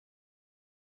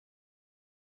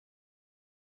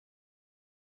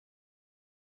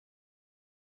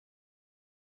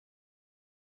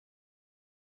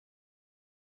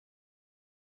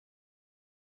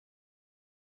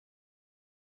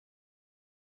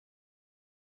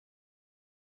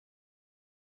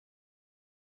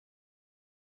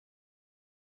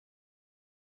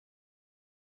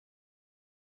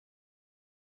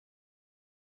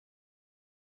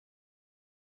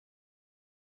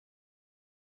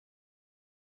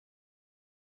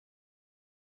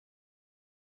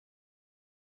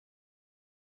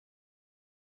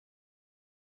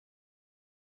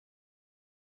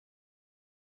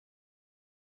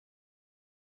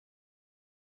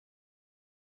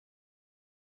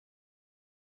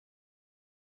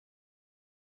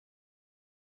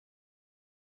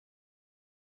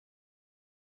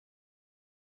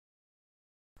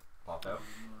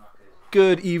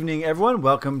Good evening, everyone.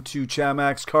 Welcome to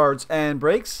Chamax Cards and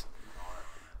Breaks.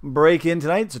 Break in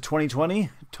tonight. It's a 2020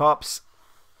 Topps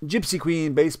Gypsy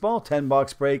Queen Baseball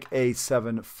 10-box break, a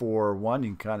 741. You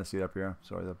can kind of see it up here.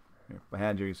 Sorry, my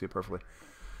hand here, you can see it perfectly.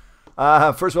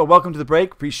 First of all, welcome to the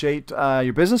break. Appreciate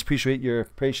your business. Appreciate your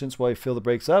patience while I fill the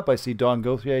breaks up. I see Don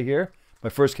Gauthier here. My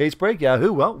first case break.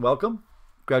 Yahoo! Well, welcome.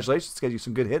 Congratulations. Let's get you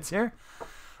some good hits here.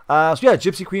 So yeah,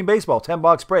 Gypsy Queen Baseball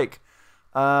 10-box break.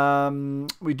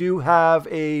 We do have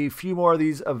a few more of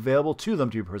these available, to them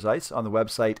to be precise, on the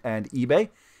website and eBay.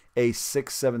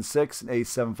 A676 and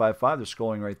A755. They're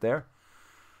scrolling right there.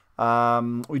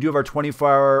 We do have our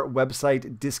 24-hour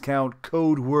website discount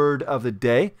code word of the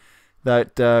day.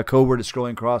 That code word is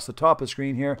scrolling across the top of the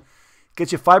screen here.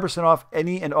 Gets you 5% off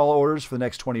any and all orders for the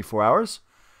next 24 hours.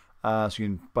 So you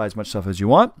can buy as much stuff as you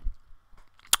want.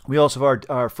 We also have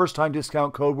our first-time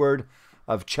discount code word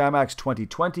of Chamax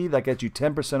 2020. That gets you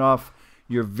 10% off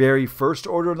your very first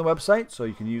order on the website. So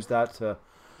you can use that to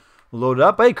load it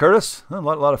up. Hey, Curtis. A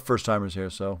lot of first-timers here,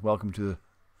 so welcome to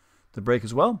the break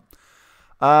as well.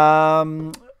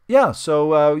 So you can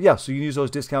use those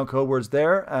discount code words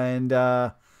there. And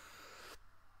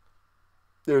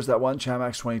there's that one,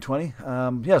 Chamax 2020.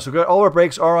 So all our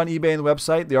breaks are on eBay and the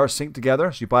website. They are synced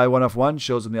together. So you buy one off one,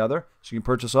 shows them the other. So you can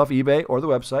purchase off eBay or the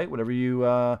website, whatever you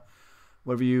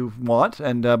want.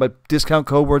 And but discount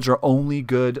code words are only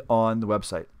good on the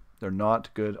website. They're not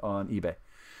good on eBay.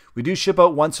 We do ship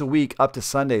out once a week up to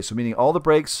Sunday. So meaning all the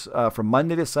breaks from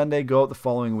Monday to Sunday go out the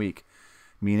following week.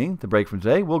 Meaning the break from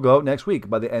today will go out next week,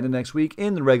 by the end of next week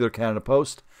in the regular Canada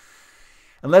Post.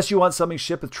 Unless you want something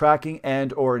shipped with tracking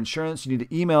and or insurance, you need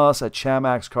to email us at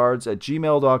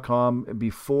chamaxcards@gmail.com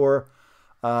before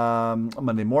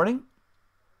Monday morning.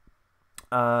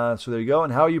 So there you go.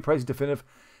 And how are you pricing definitive?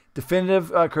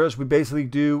 Curtis, we basically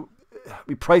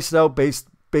we price it out based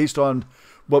on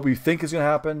what we think is going to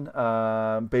happen,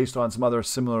 based on some other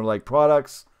similar like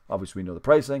products. Obviously, we know the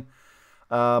pricing.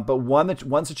 But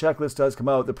once the checklist does come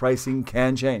out, the pricing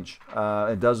can change.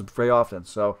 It does very often.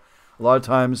 So a lot of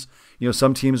times,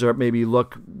 some teams maybe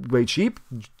look way cheap.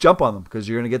 Jump on them because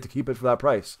you're going to get to keep it for that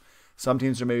price. Some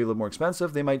teams are maybe a little more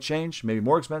expensive. They might change. Maybe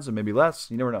more expensive, maybe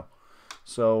less. You never know.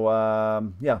 So,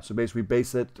 so basically we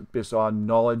base it based on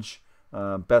knowledge,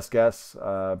 best guess,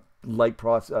 like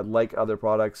other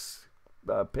products,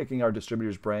 picking our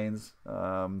distributors' brains,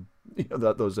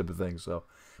 those type of things. So,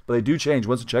 but they do change.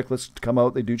 Once the checklists come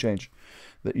out, they do change.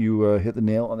 That you hit the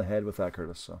nail on the head with that,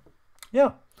 Curtis. So,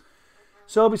 yeah.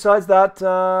 So besides that,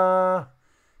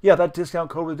 that discount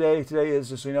code of the day today is,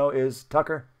 just so you know, is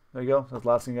Tucker. There you go. That's the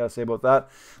last thing I got to say about that.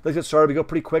 Let's get started. We go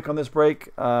pretty quick on this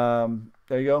break.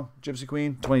 There you go. Gypsy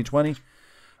Queen 2020.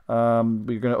 We're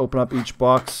going to open up each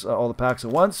box, all the packs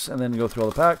at once, and then go through all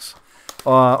the packs.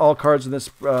 All cards in this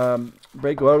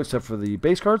break go out except for the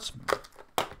base cards,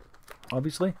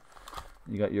 obviously.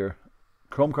 You got your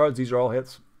chrome cards. These are all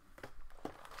hits.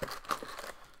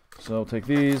 So take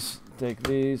these,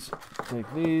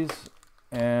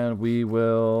 and we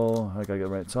will, I got to get the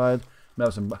right side. I'm going to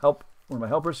have some help. One of my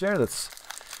helpers here. That's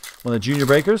one of the junior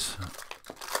breakers.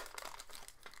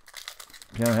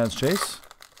 Piano Hands Chase.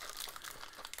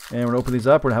 And we're going to open these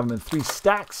up. We're going to have them in 3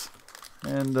 stacks.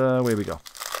 And away we go.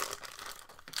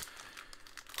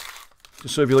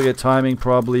 Just so if you look at timing,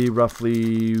 probably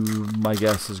roughly, my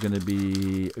guess is going to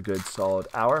be a good solid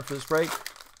hour for this break.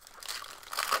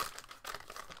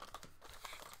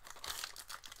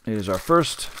 It is our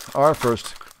first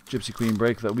Gypsy Queen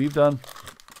break that we've done.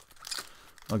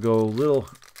 I'll go a little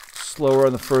slower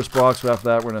on the first box, but after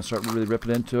that we're going to start really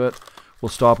ripping into it. We'll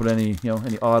stop at any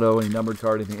auto, any numbered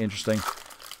card, anything interesting.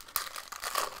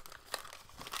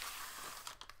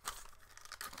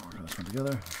 We're going to put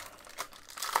together.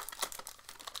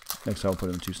 Next time we'll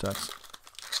put it in 2 stacks.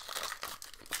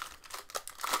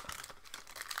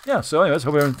 Yeah, so anyways,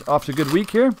 hope we're off to a good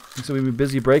week here. So we've been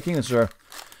busy breaking. This is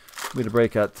we had a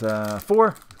break at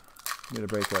 4. We had a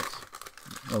break at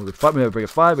we had a break at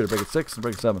 5. We had a break at 6. And a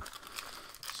break at 7.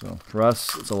 So for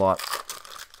us, it's a lot.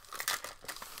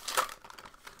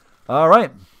 All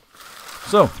right.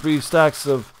 So 3 stacks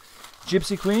of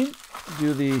Gypsy Queen.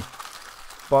 Do the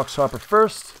box topper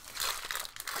first.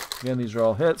 Again, these are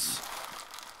all hits.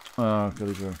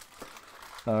 These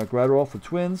are grad roll for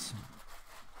Twins.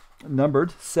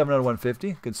 Numbered 7 out of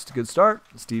 150. Good start.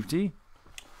 Steve T.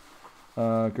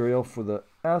 Gurriel for the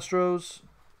Astros.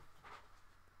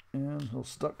 And a little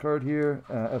stuck card here.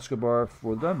 Escobar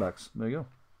for the Diamondbacks. There you go.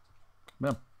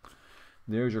 Man.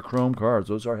 There's your chrome cards.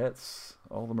 Those are hits.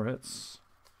 All of them are hits.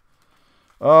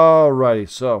 Alrighty,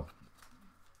 so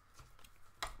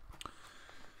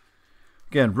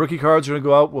Again, rookie cards are going to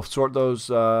go out. We'll sort those.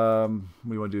 We want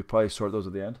to do probably sort those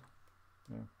at the end.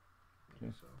 Yeah.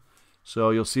 Okay.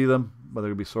 So you'll see them, but they're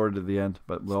going to be sorted at the end,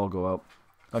 but they'll all go out.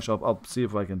 Actually, I'll see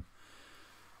if I can.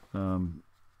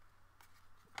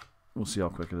 We'll see how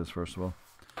quick it is, first of all.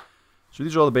 So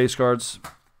these are all the base cards.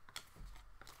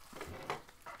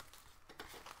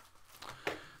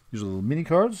 These are little mini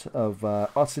cards of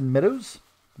Austin Meadows,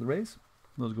 the Rays.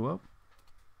 Those go out.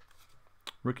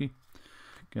 Rookie.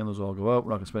 Again, those all go out. We're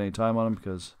not going to spend any time on them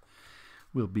because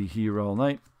we'll be here all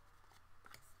night.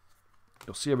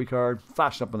 You'll see every card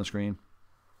flashed up on the screen.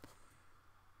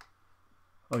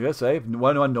 I guess, hey,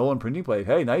 why do I know on printing plate?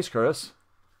 Hey, nice, Curtis.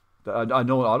 I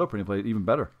know an auto printing plate, even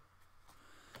better.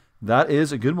 That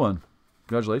is a good one.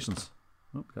 Congratulations.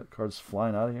 Oh, got cards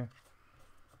flying out of here.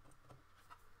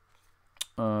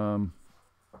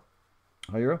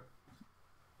 Hira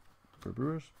for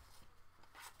Brewers.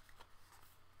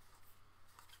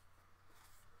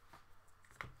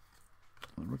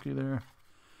 Rookie there.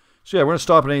 So yeah, we're gonna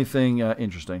stop at anything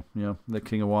interesting. You know, the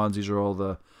King of Wands. These are all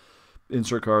the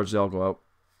insert cards. They all go out.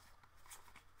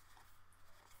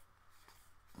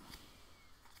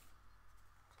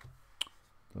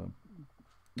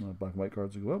 Black and white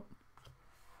cards will go out.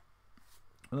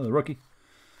 Another rookie.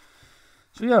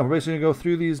 So yeah, we're basically gonna go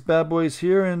through these bad boys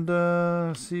here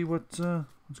and see what's going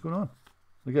on.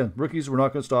 Again, rookies we're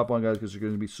not gonna stop on, guys, because there's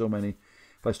gonna be so many.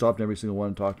 If I stopped every single one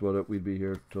and talked about it, we'd be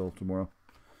here till tomorrow.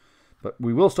 But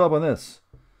we will stop on this.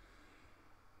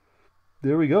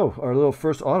 There we go. Our little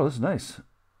first auto. This is nice.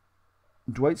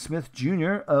 Dwight Smith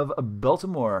Jr. of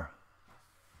Baltimore.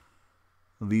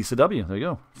 Lisa W. There you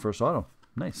go. First auto.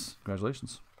 Nice.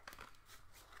 Congratulations.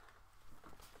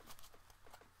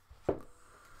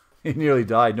 He nearly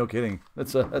died. No kidding.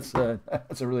 That's a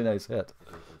really nice hit.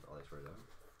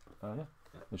 Yeah,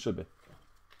 it should be.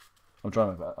 I'm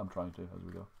trying to as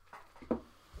we go.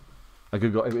 I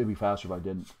could go. It'd be faster if I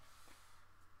didn't.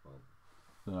 Well,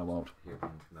 then I won't. Here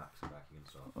from Max and back again.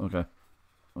 So. Okay.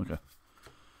 Okay.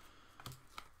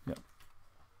 Yeah.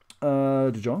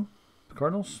 DeJong, the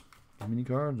Cardinals, mini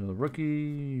card, the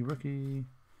rookie.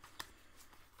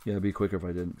 Yeah, it'd be quicker if I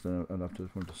didn't, because I'd have to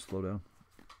slow down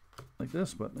like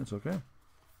this, but it's okay.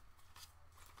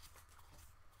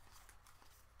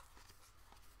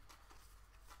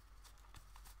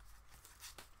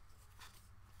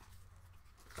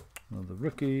 Another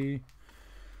rookie.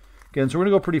 Again, so we're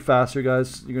gonna go pretty fast here,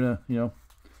 guys. You're gonna, you know,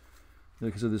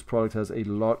 like I said, this product has a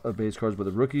lot of base cards, but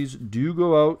the rookies do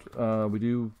go out.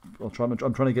 I'm trying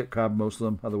to get grab most of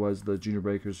them. Otherwise, the junior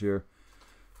breakers here,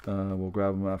 we'll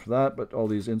grab them after that. But all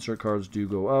these insert cards do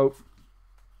go out.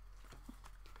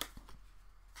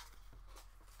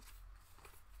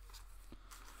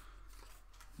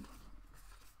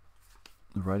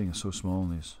 The writing is so small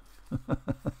in these.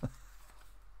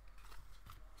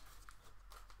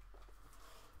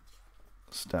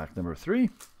 Stack number 3.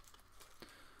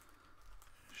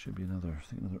 Should be another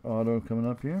auto coming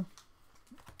up here.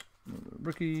 Another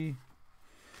rookie.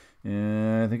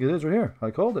 And I think it is right here.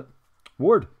 I called it.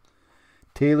 Ward.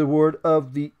 Taylor Ward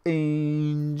of the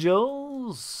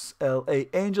Angels. LA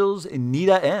Angels.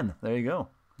 Anita N. There you go.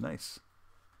 Nice.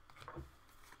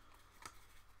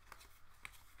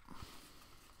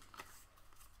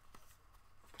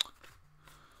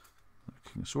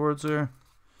 King of Swords there.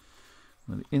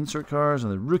 The insert cards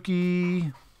and the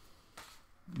rookie.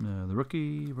 The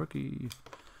rookie.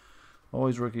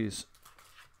 Always rookies.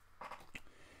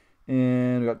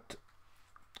 And we got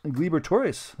Gleyber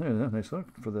Torres. There, nice look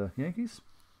for the Yankees.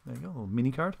 There you go, a little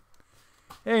mini card.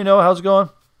 Hey Noah, how's it going?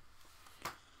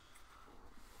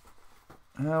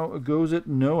 How goes it,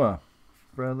 Noah?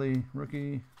 Bradley,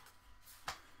 rookie.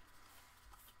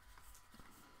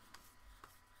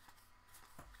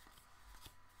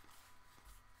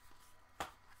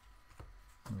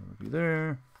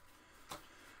 There.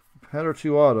 We've had our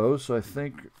 2 autos, so I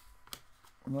think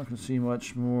we're not going to see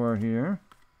much more here.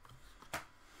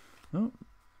 Oh,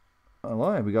 I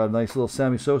lied. We got a nice little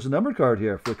Sammy Sosa numbered card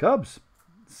here for the Cubs.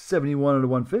 71 out of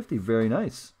 150. Very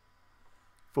nice.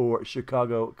 For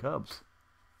Chicago Cubs.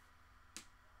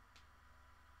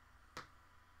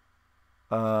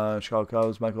 Chicago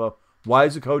Cubs, Michael. Why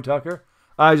is it Code Tucker?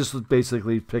 I just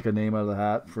basically pick a name out of the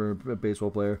hat for a baseball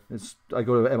player. I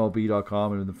go to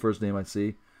MLB.com and the first name I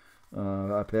see,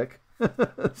 I pick.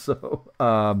 So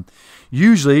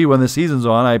usually when the season's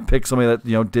on, I pick somebody that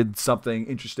did something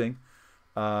interesting.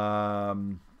 You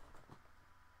know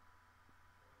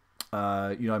what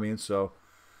I mean? So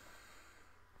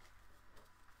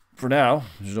for now,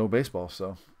 there's no baseball.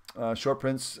 So Short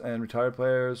prints and retired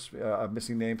players,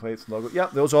 missing nameplates, logo. Yeah,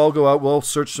 those all go out. We'll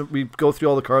search. We go through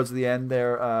all the cards at the end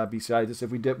there. BCI. Just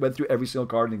if we went through every single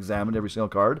card and examined every single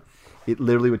card, it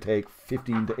literally would take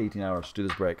 15 to 18 hours to do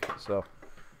this break. So,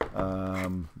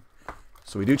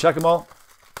 so we do check them all.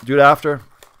 Do it after.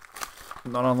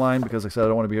 Not online because, like I said, I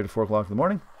don't want to be here till 4 o'clock in the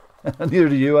morning. Neither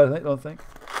do you, I don't think.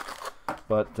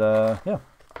 But yeah.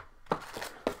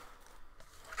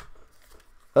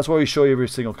 That's why we show you every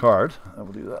single card. And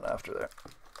we'll do that after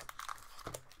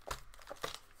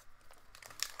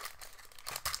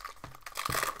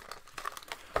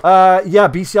there. Yeah,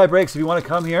 BCI breaks. If you want to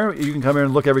come here, you can come here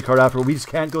and look every card after. We just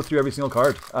can't go through every single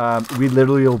card. We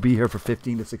literally will be here for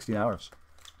 15 to 16 hours.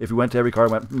 If we went to every card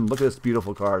and went, look at this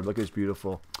beautiful card. Look at this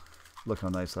beautiful. Look how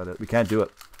nice that is. We can't do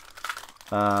it.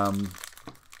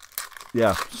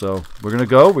 Yeah, so we're going to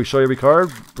go. We show you every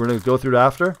card. We're going to go through it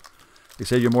after. They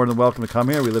say you're more than welcome to come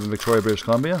here. We live in Victoria, British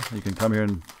Columbia. You can come here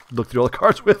and look through all the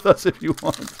cards with us if you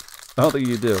want. I don't think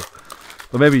you do.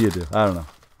 But maybe you do. I don't know.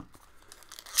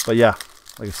 But yeah,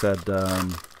 like I said,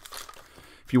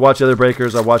 if you watch other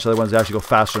breakers, I watch other ones that actually go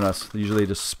faster than us. They usually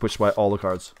just switch by all the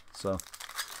cards. So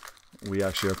we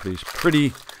actually are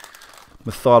pretty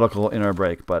methodical in our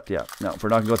break. But yeah, no, if we're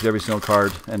not going to go through every single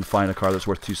card and find a card that's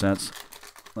worth 2 cents,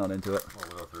 not into it. Well,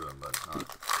 we'll go through them, but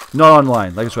not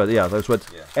online. Like I said, yeah, that's what.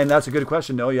 Yeah. And that's a good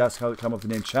question. No, you asked how to come up with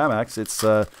the name Chamax. It's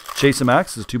Chase and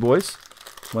Max. There's 2 boys.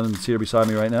 One of them's here beside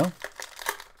me right now.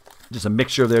 Just a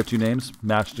mixture of their 2 names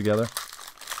matched together.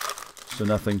 So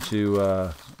nothing too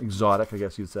exotic, I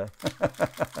guess you'd say.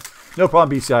 No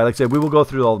problem, BCI. Like I said, we will go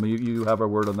through all of them. You have our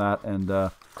word on that,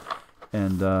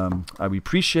 and I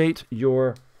appreciate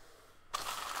your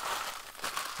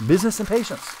business and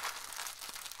patience.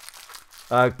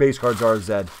 Base cards are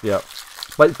Zed, yeah.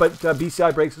 But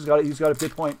BCI breaks. He's got a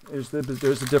good point. There's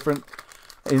the different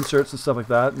inserts and stuff like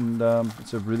that, and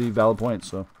it's a really valid point.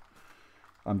 So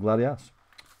I'm glad he asked.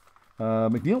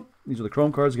 McNeil. These are the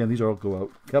Chrome cards again. These all go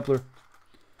out. Kepler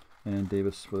and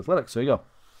Davis for the Athletics. There you go.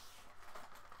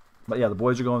 But yeah, the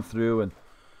boys are going through and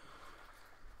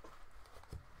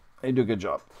they do a good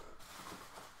job.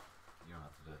 you don't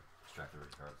have to extract every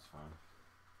card. It's fine.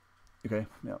 Okay.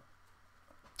 Yeah.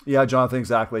 Yeah, Jonathan,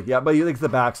 exactly. Yeah, but you think the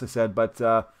backs, I said. But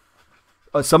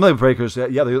some of the breakers,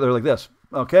 yeah, they're like this.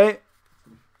 Okay.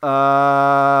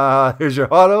 Here's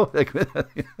your auto.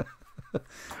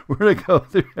 We're going to go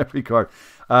through every card.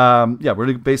 Yeah, we're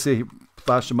going to basically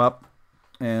flash them up.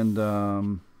 And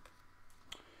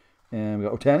we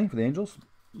got Otani for the Angels.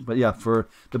 But yeah, for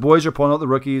the boys are pulling out the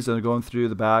rookies and they're going through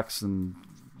the backs. And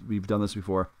we've done this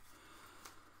before.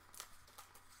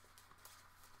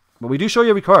 But we do show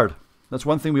you every card. That's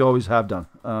one thing we always have done,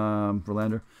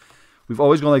 Verlander. We've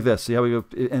always gone like this. See how we go?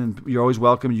 And you're always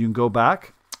welcome. You can go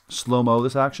back, slow-mo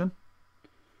this action.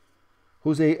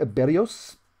 Jose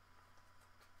Berrios,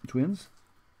 Twins.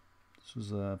 This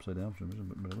was upside down,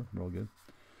 but whatever. We're all good.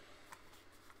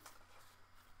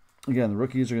 Again, the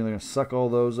rookies are going to suck all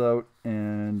those out.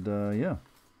 And, yeah.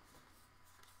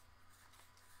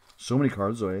 So many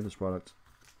cards, though, this product.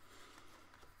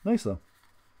 Nice, though.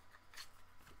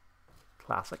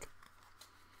 Classic.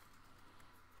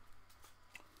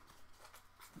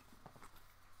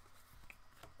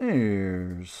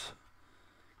 There's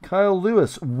Kyle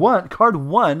Lewis. Card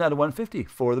 1 out of 150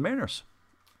 for the Mariners.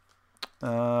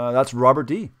 That's Robert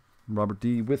D. Robert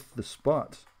D with the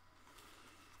spot.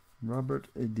 Robert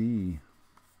D.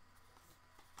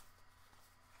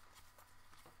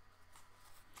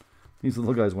 These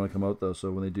little guys want to come out, though,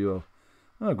 so when they do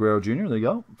Guerrero Jr., there you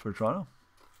go, for Toronto.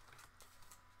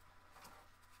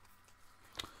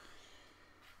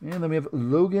 And then we have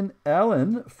Logan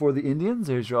Allen for the Indians.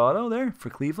 There's your auto there for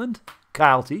Cleveland.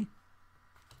 Kyle T.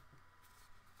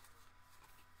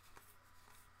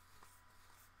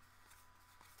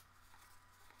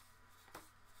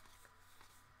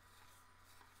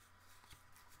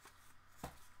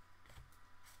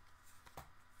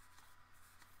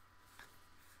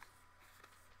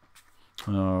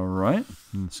 All right.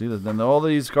 Let's see that. Then all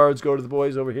these cards go to the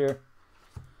boys over here.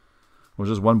 Well,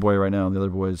 just one boy right now, and the other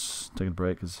boy's taking a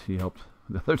break because he helped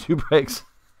the other 2 breaks.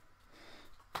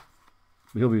 But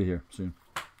he'll be here soon,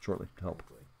 shortly, to help.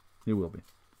 He will be.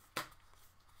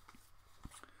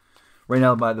 Right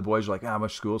now, the boys are like, how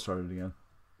much school started again?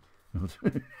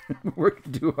 We're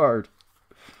working too hard.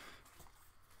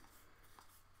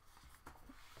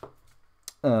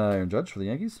 Aaron Judge for the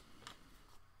Yankees.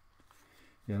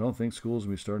 Yeah, I don't think school's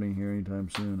going to be starting here anytime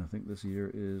soon. I think this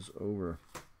year is over.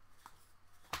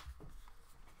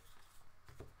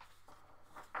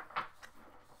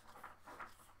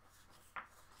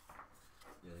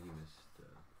 Yeah, you missed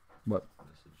What?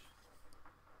 message.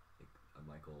 Like,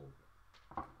 Michael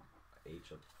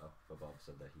up above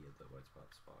said that he had the white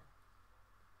spot.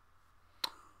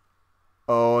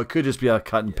 Oh, it could just be a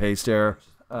cut and paste error.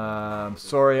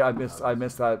 Sorry, I missed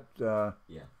that.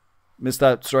 Yeah. Missed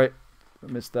that. Sorry,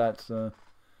 I missed that.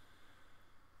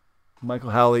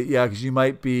 Michael Howley. Yeah, because you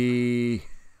might be.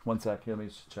 One sec. Here, let me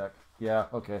just check. Yeah.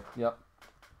 Okay. Yep.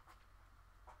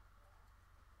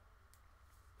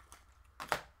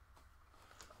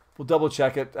 We'll double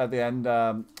check it at the end.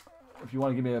 If you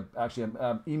want to give me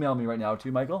email me right now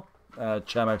too, Michael.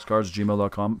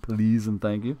 chamaxcards@gmail.com, please and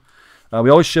thank you. We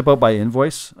always ship out by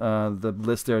invoice. The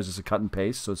list there is just a cut and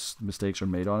paste, so mistakes are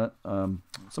made on it.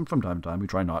 Some from time to time. We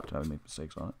try not to make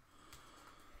mistakes on it.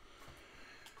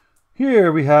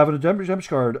 Here we have a redemption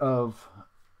card of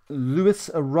Lewis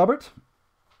Robert,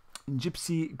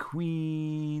 Gypsy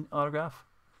Queen autograph.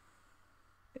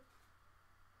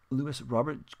 Lewis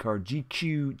Robert card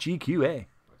GQA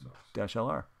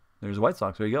 -LR. There's White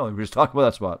Sox. There you go. We were just talking about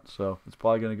that spot, so it's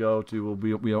probably going to go to.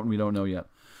 We don't know yet.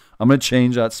 I'm going to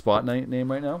change that spot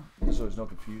name right now, so there's no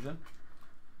confusion.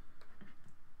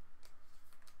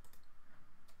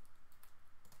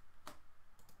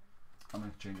 I'm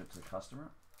going to change it to the customer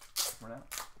for now.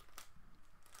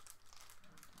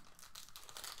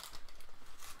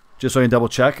 Just so I can double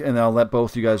check, and I'll let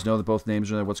both you guys know that both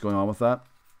names are there, what's going on with that.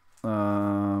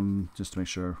 Just to make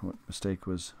sure what mistake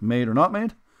was made or not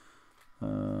made.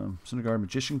 Syndergaard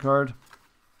Magician card.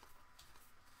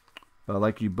 I'd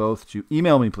like you both to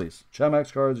email me, please.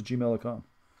 chamaxcards@gmail.com.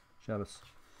 Chavis.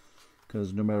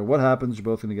 Because no matter what happens, you're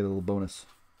both going to get a little bonus,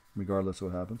 regardless of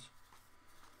what happens.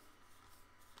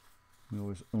 We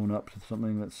always own up to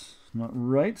something that's not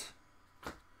right.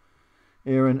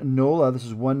 Aaron Nola. This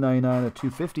is $199 at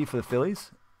 $250 for the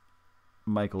Phillies.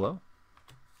 Michael O.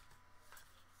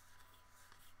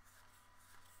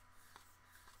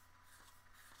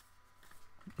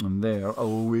 And there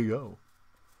we go.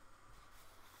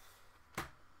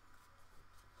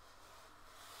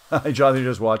 Hi, Jonathan,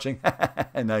 you're just watching.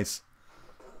 Nice.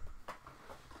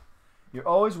 You're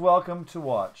always welcome to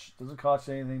watch. Doesn't cost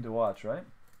you anything to watch, right?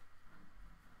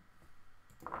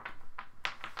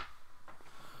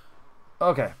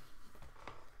 Okay.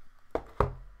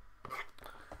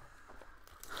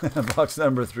 Box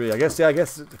number 3. I guess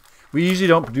we usually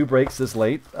don't do breaks this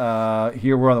late.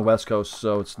 Here we're on the West Coast,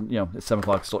 so it's it's 7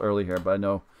 o'clock, still early here. But I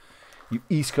know you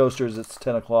East Coasters, it's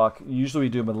 10 o'clock. Usually we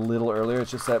do them a little earlier.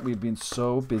 It's just that we've been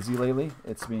so busy lately.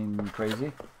 It's been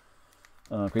crazy,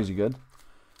 crazy good.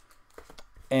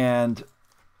 And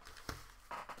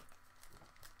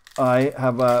I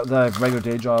have the regular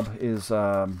day job is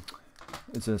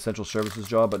it's an essential services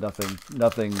job, but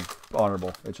nothing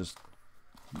honorable. It's just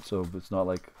so it's not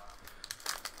like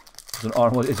it's an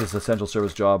honorable. It's just an essential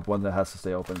service job, one that has to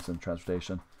stay open. It's in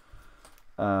transportation.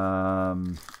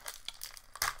 And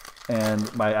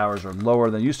my hours are lower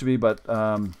than they used to be, but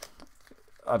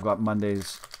I've got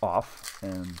Mondays off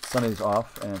and Sundays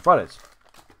off and Fridays.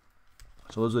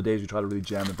 So those are the days we try to really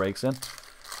jam the breaks in.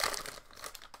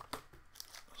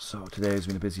 So today's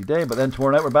been a busy day, but then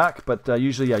tomorrow night we're back. But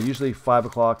usually 5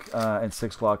 o'clock and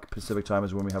 6 o'clock Pacific time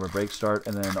is when we have our break start.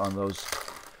 And then on those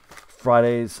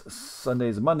Fridays,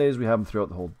 Sundays, and Mondays, we have them throughout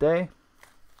the whole day.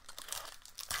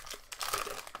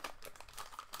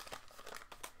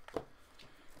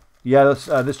 Yeah, this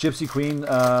Gypsy Queen,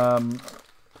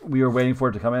 we were waiting for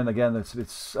it to come in. Again,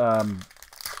 it's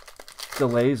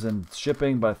delays in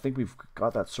shipping, but I think we've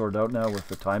got that sorted out now with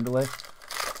the time delay.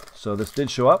 So this did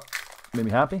show up. Made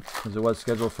me happy because it was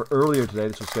scheduled for earlier today.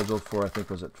 This was scheduled for, I think,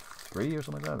 was it 3 or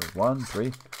something like that, or 1,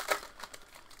 3.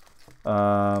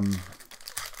 Well,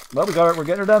 we got it. We're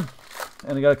getting her done,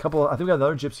 and we got a couple. I think we got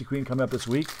another Gypsy Queen coming up this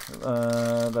week.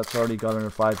 That's already got under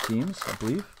 5 teams, I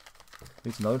believe. At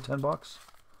least another $10.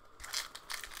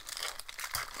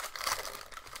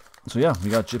 So yeah, we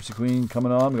got Gypsy Queen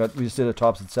coming on. We just did a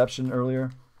Topps Inception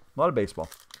earlier. A lot of baseball.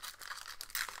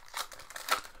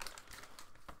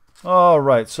 All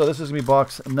right, so this is going to be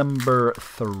box number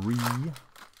 3.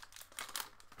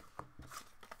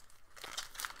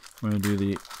 We're going to do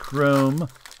the Chrome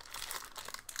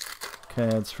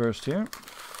CADs first here.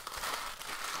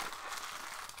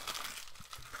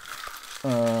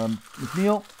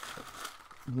 McNeil,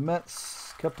 the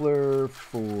Mets, Kepler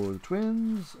for the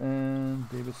Twins, and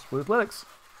Davis for the Athletics.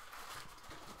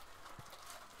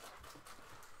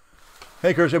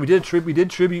 Hey, Kirsty, we did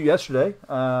tribute yesterday.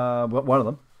 One of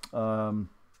them.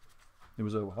 It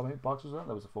was how many boxes was that?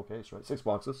 That was a full case, right? 6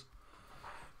 boxes.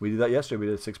 We did that yesterday. We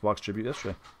did a 6-box tribute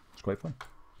yesterday. It's quite fun.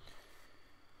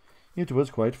 It was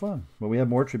quite fun. But we have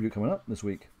more tribute coming up this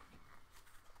week.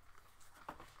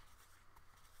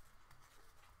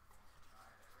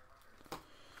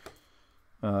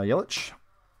 Yelich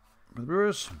for the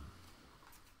Brewers.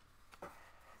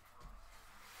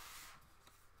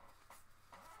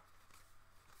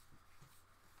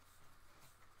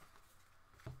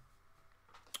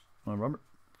 Robert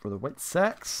for the White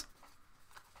Sox.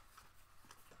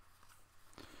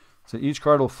 So each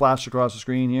card will flash across the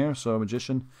screen here. So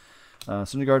Magician,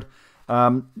 Syndergaard.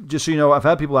 Just so you know, I've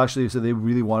had people actually say they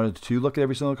really wanted to look at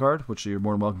every single card, which you're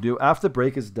more than welcome to do. After the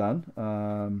break is done,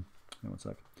 one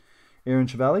sec. Aaron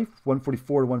Chevalier,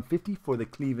 144 to 150 for the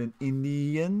Cleveland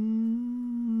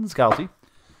Indians. Calty.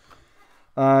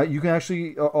 You can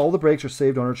actually, all the breaks are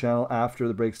saved on our channel after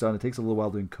the break's done. It takes a little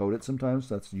while to encode it sometimes.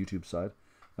 That's the YouTube side.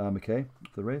 McKay,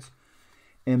 the race.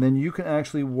 And then you can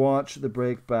actually watch the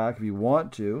break back if you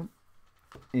want to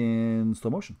in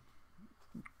slow motion.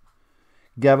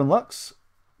 Gavin Lux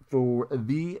for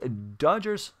the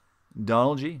Dodgers.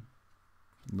 Donald G.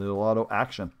 Little auto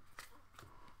action.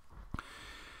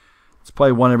 It's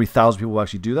probably one every 1,000 people will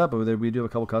actually do that, but we do have a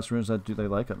couple customers that they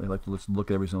like it. They like to look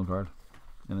at every single card.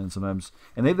 And then sometimes,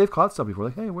 and they've caught stuff before,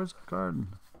 like, hey, where's that card? And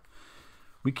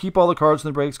we keep all the cards in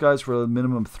the breaks, guys, for a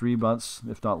minimum of 3 months,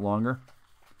 if not longer.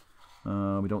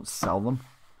 We don't sell them.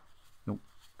 We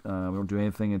don't do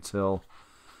anything until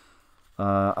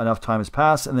enough time has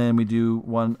passed, and then we do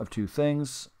one of two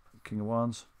things. King of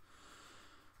Wands.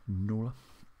 Nola.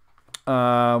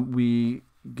 We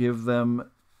give them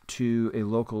to a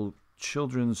local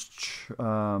children's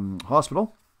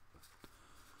hospital.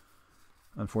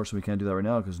 Unfortunately, we can't do that right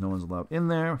now because no one's allowed in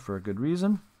there for a good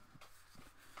reason.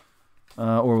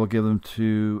 Or we'll give them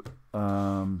to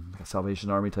a Salvation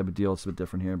Army type of deal. It's a bit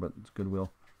different here, but it's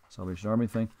Goodwill. Salvation Army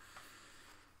thing.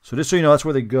 So just so you know, that's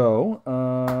where they go.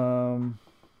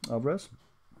 Alvarez,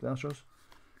 the Astros.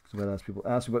 So I've had people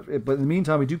ask me, but in the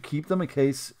meantime, we do keep them in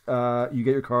case you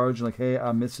get your cards and like, hey,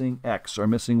 I'm missing X or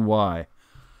missing Y,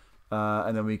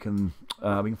 and then we can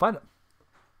find it.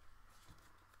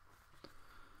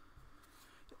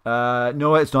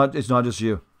 No, it's not. It's not just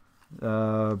you.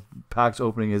 Packs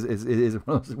opening is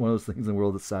one of those things in the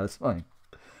world that's satisfying.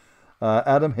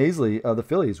 Adam Hazley of the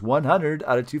Phillies, 100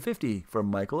 out of 250 from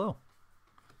Michael O.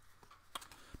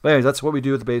 But anyways, that's what we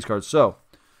do with the base cards. So,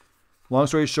 long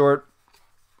story short,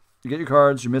 you get your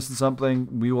cards, you're missing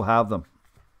something, we will have them.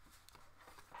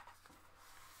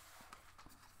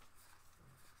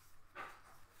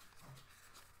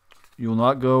 You will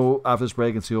not go after this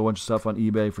break and see a bunch of stuff on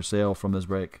eBay for sale from this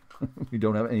break. We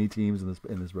don't have any teams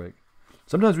in this break.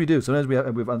 Sometimes we do. Sometimes we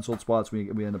have unsold spots. We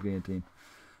end up getting a team.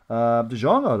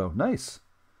 DeJong auto, nice.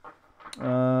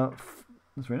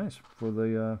 That's very nice for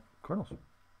the Cardinals.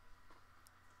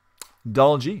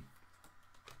 Donald G.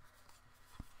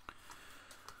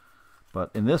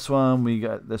 But in this one,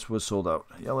 this was sold out.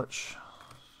 Yelich.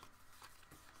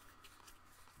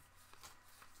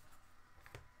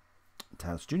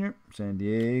 Tatis Jr.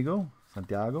 Santiago.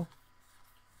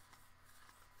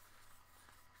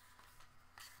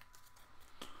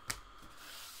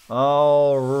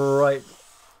 All right.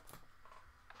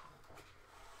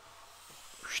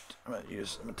 I'm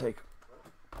gonna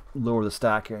lower the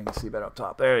stack here and you can see better up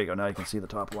top. There you go. Now you can see the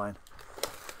top line.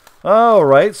 All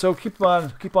right. So keep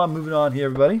on moving on here,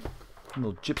 everybody. A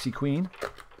little Gypsy Queen.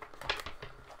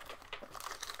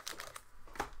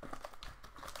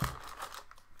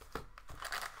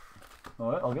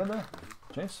 All right, I'll get there.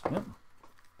 Chase. Yep.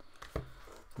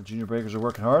 The junior breakers are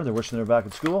working hard. They're wishing they're back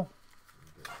at school.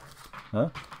 Huh?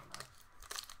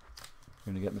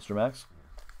 You're gonna get Mr. Max.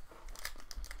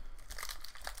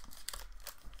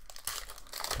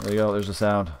 There you go. There's the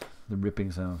sound, the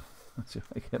ripping sound. Let's see if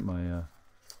I get my.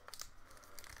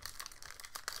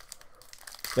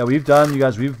 Yeah, we've done, you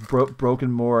guys. We've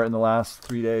broken more in the last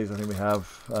 3 days. I think we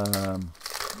have in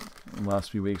the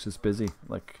last few weeks. It's busy.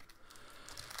 Like,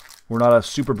 we're not a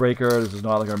super breaker. This is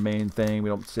not like our main thing. We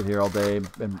don't sit here all day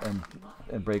and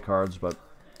break cards, but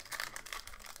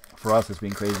for us, it's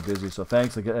been crazy busy. So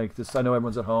thanks. I know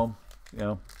everyone's at home. You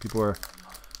know, a lot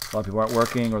of people aren't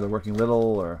working, or they're working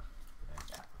little, or.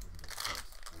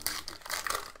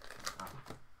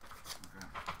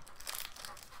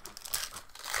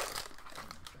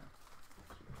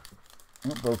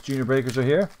 Both junior breakers are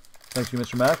here. Thanks to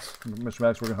Mr. Max. Mr.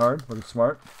 Max working hard, working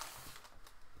smart.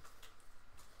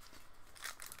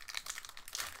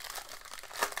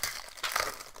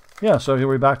 Yeah, so we'll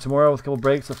be back tomorrow with a couple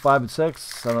breaks at 5 and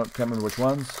 6. Can't remember which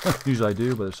ones. Usually I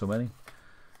do, but there's so many.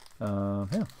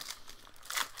 Yeah.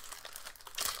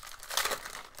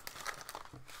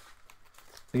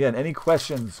 Again, any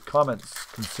questions, comments,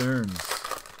 concerns?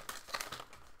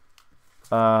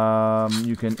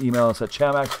 You can email us at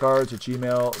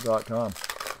chamaxcards@gmail.com.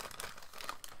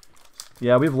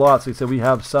 Yeah, we have lots. Like I said, we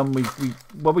have some.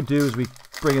 What we do is we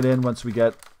bring it in once we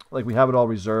get like we have it all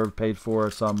reserved, paid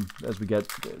for. Some as we get,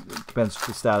 it depends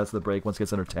the status of the break. Once it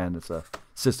gets under 10, it's a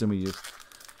system we use.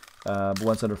 But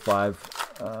once under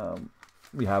 5,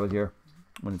 we have it here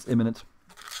when it's imminent.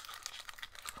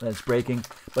 And it's breaking.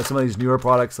 But some of these newer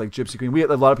products like Gypsy Queen,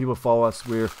 a lot of people follow us.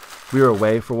 We were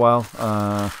away for a while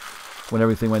when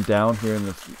everything went down. We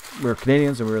were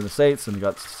Canadians and we were in the States, and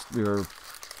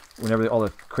whenever all the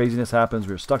craziness happens,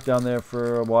 we were stuck down there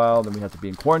for a while. Then we had to be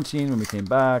in quarantine when we came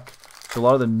back. So a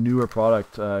lot of the newer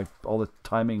product, all the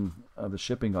timing of the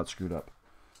shipping got screwed up.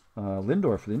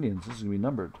 Lindor for the Indians. This is going to be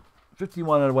numbered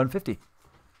 51 out of 150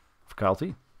 for Kyle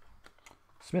T.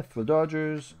 Smith for the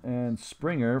Dodgers, and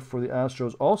Springer for the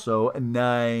Astros, also a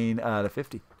 9 out of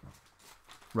 50.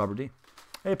 Robert D.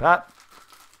 Hey, Pat.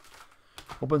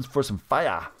 Opens for some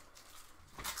fire.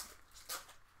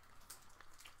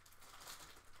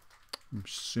 I'm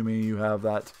assuming you have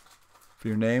that for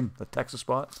your name, the Texas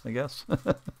spot, I guess.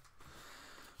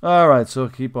 All right, so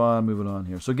keep on moving on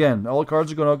here. So again, all the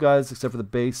cards are going out, guys, except for the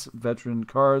base veteran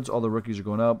cards. All the rookies are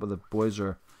going out, but the boys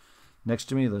are next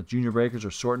to me. The junior breakers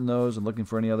are sorting those and looking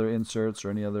for any other inserts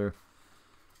or anything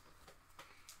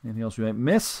else we might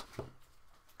miss.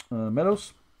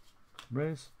 Meadows,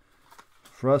 Rays.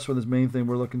 For us, for this main thing,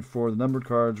 we're looking for the numbered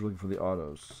cards. We're looking for the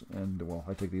autos. And, well,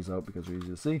 I take these out because they're easy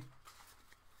to see.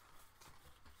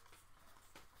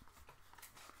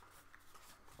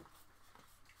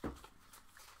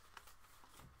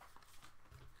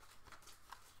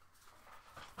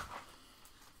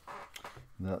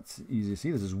 That's easy to see.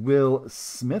 This is Will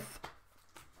Smith.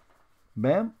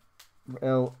 Bam.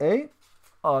 L.A.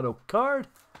 Auto card.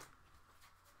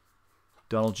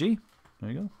 Donald G.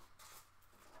 There you go.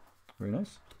 Very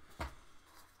nice.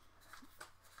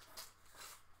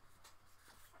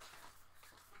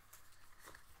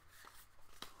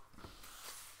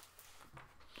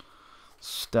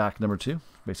 Stack number 2.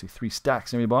 Basically 3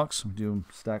 stacks in every box. We do them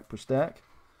stack per stack,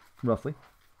 roughly.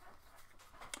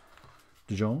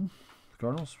 Dijon.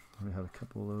 Cardinals. We had a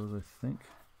couple of those, I think.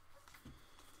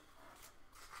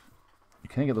 You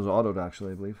can get those autoed,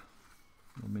 actually, I believe.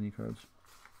 Little mini cards.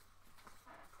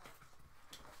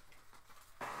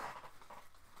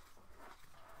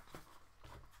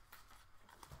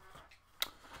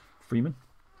 Freeman.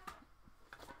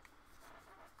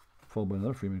 Followed by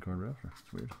another Freeman card right after.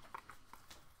 It's weird.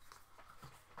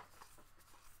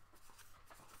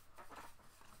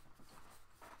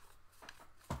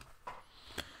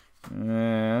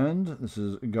 And this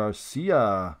is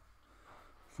Garcia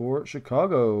for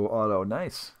Chicago auto.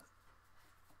 Nice.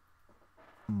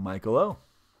 Michael O.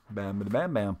 Bam, bam,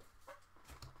 bam, bam.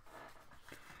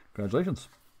 Congratulations.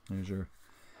 There's your,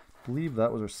 I believe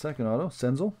that was our second auto.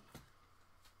 Senzel.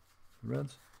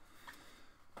 Reds.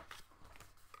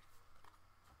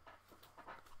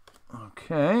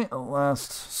 Okay,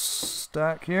 last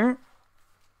stack here.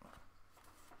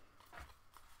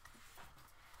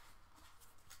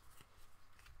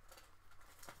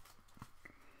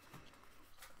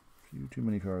 Few too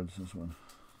many cards, this one.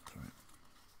 Sorry.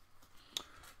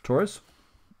 Torres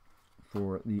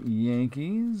for the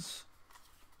Yankees.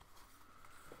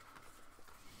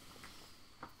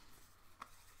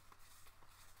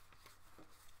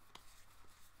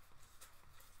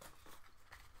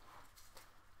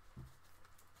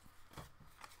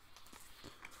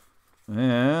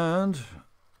 And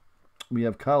we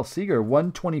have Kyle Seager,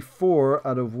 124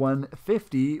 out of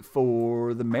 150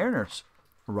 for the Mariners.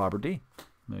 Robert D.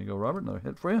 There you go, Robert. Another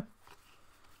hit for you.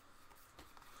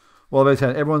 Well,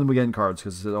 everyone will be getting cards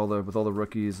because with all the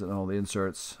rookies and all the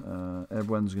inserts,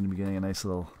 everyone's going to be getting a nice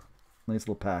little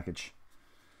package.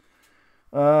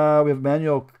 We have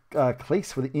Manuel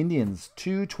Clace for the Indians,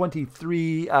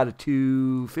 223 out of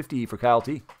 250 for Kyle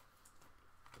T.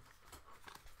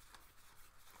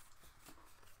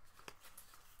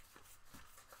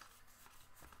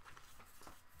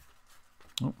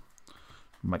 Oh,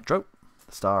 Mike Trout,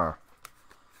 the star.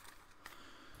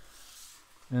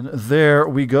 And there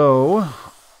we go.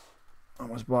 That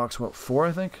was box, 4,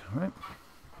 I think, right?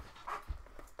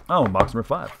 Oh, box number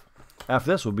 5.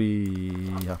 After this, we'll be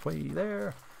halfway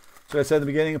there. So I said at the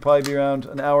beginning, it'll probably be around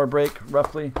an hour break,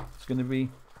 roughly. It's going to be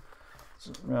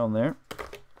around there.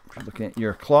 If you're looking at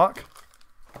your clock.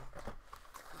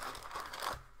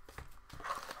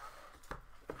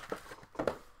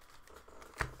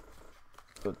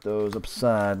 Put those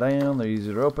upside down. They're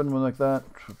easier to open one like that.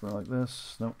 Flip around like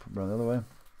this. Nope, flip around the other way.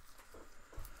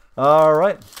 All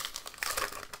right.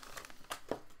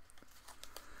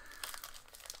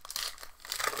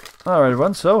 All right,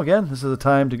 everyone. So, again, this is the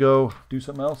time to go do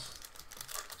something else.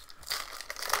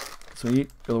 So, eat,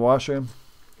 go to the washroom.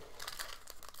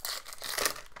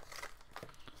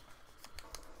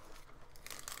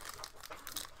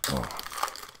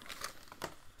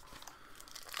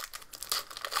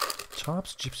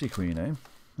 Topps Gypsy Queen, eh?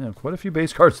 Yeah, quite a few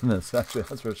base cards in this, actually.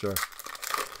 That's for sure.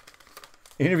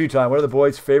 Interview time. What are the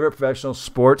boys' favorite professional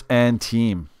sport and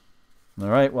team? All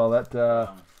right. Well, I'm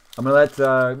gonna let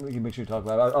you make sure you talk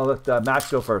about it. I'll let Max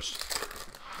go first.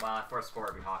 Well, my first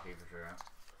sport would be hockey for sure.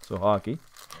 So hockey.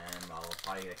 And I'll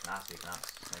probably get Canasta.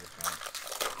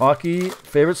 Hockey,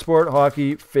 favorite sport,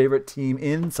 hockey, favorite team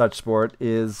in such sport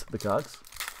is the Canucks.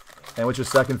 And what's your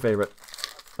second favorite?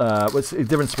 What's a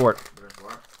different sport? Different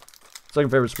sport? Second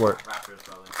favorite sport? Raptors,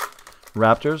 probably.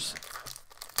 Raptors?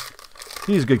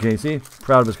 He's good, Casey.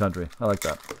 Proud of his country. I like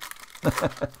that.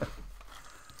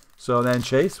 So then,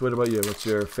 Chase, what about you? What's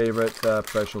your favorite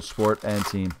professional sport and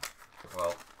team?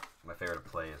 Well, my favorite to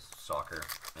play is soccer,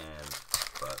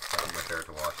 but I think my favorite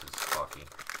to watch is hockey.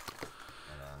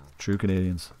 True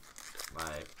Canadians.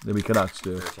 My we Canucks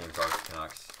do. favorite team is obviously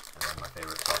Canucks, and then my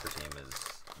favorite soccer team is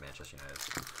Manchester United.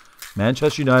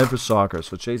 Manchester United for soccer.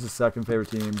 So Chase's second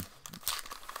favorite team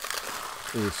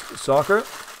is soccer.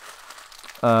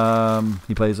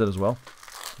 He plays it as well.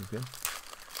 Okay.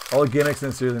 All the gimmicks in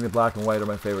this series, I think the black and white are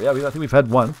my favorite. Yeah, I think we've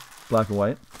had one black and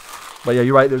white. But yeah,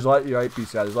 you're right. There's a lot. You're right,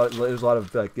 BCI. There's a lot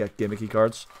of gimmicky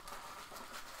cards.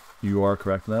 You are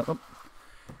correct in that. Oh.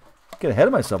 Get ahead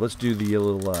of myself. Let's do the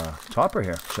little topper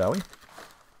here, shall we?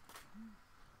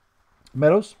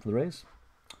 Meadows for the Rays.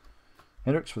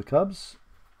 Hendricks for the Cubs.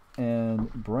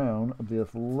 And Brown of the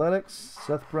Athletics.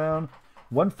 Seth Brown.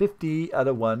 150 out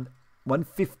of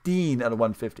 115 out of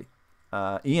 150.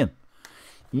 Ian.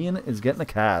 Ian is getting a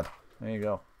CAD. There you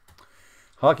go.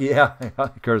 Hockey, yeah.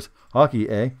 Curtis. Hockey,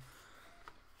 A.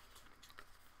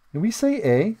 Did we say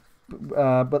A?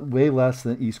 But way less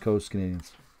than East Coast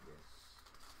Canadians.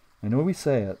 I know we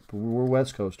say it, but we're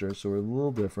West Coasters, so we're a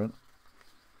little different.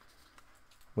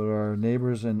 But our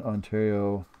neighbors in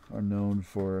Ontario are known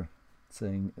for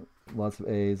saying lots of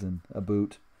A's and a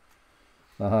boot.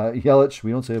 Yelich, we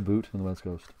don't say a boot on the West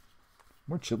Coast.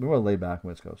 We're more laid back on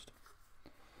West Coast.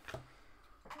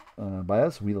 By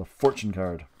us, we have a fortune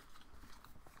card.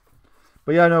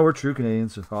 But yeah, no, we're true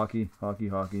Canadians. So hockey.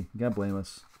 You can't blame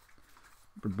us.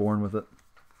 We're born with it.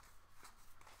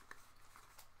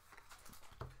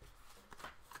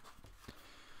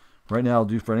 Right now, I'll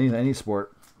do for any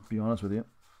sport. To be honest with you,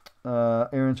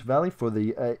 Aaron Valley for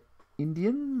the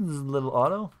Indians, little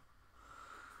auto.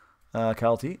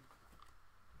 Cal T.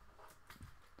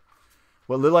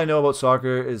 What little I know about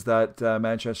soccer is that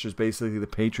Manchester is basically the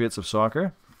Patriots of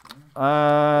soccer.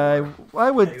 I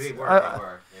would.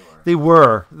 They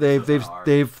were.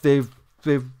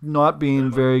 They've not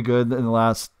been very good in the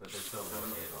last. But they're still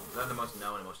they're the most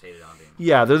known and most hated on team.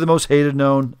 Yeah, they're the most hated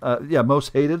known.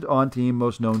 Most hated on team,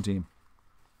 most known team.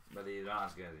 But they're not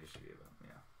as good as they used to be. But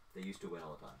yeah, they used to win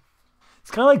all the time.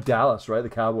 It's kind of like Dallas, right? The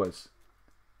Cowboys.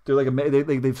 They're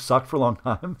they've sucked for a long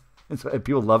time, and so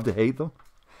people love to hate them.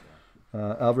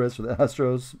 Yeah. Alvarez for the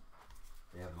Astros.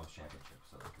 They have the most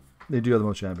championships. So they do have the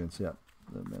most champions. Yeah,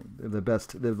 they're the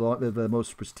best. They're the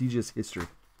most prestigious history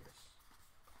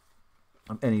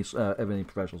of any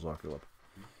professional soccer club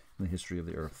in the history of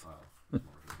the earth. Wow.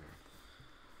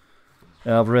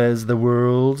 Alvarez, the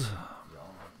world.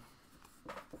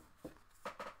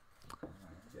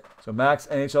 So Max,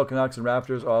 NHL Canucks and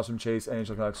Raptors, awesome. Chase,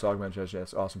 NHL Canucks, Soccer Manchester,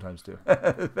 yes, awesome times too.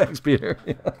 Thanks, Peter.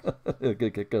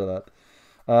 Good kick out of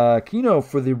that. Keno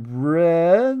for the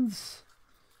Reds.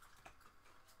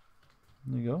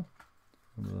 There you go.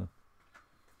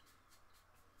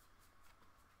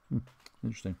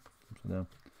 Interesting. Down.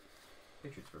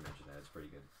 Patriots for mentioned that. It's pretty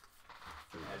good.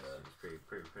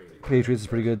 Pretty good. Patriots is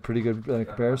pretty good. Pretty good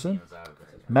comparison.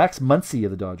 Max Muncy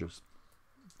of the Dodgers.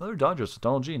 Another Dodgers.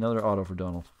 Donald G. Another auto for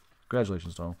Donald.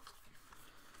 Congratulations, Donald.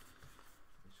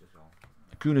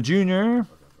 Acuna Jr.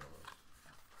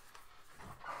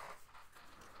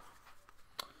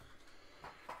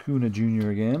 Acuna Jr.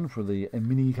 again for the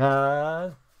mini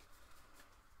card.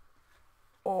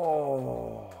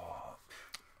 Oh.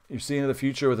 You're seeing the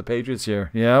future with the Patriots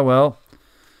here. Yeah, well.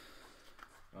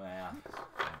 Oh, yeah.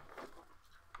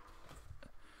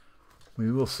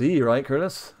 We will see, right,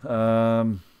 Curtis?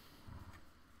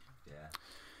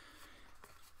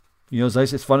 It's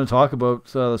nice. It's fun to talk about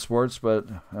the sports, but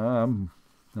I don't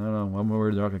know. I'm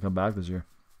worried they're not going to come back this year.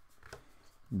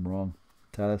 I'm wrong.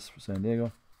 Tatis for San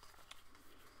Diego.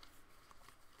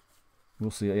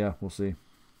 We'll see. Yeah, we'll see.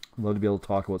 I'd love to be able to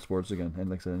talk about sports again, and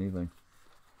like I said, anything.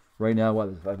 Right now, I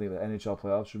think the NHL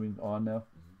playoffs should be on now,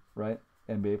 right?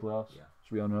 NBA playoffs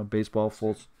should be on now. Baseball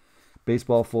full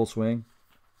swing.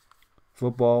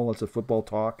 Football, lots of football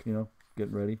talk.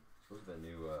 Getting ready. What's the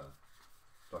new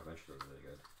documentary that was really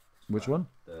good? Which one?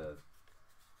 The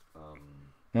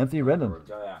Anthony Rendon. Oh,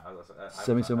 yeah.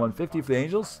 77-150 for the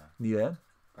Angels. Yeah.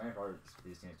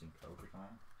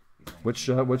 Which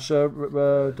documentary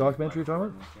are you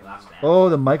talking about? Oh,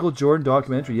 the Michael Jordan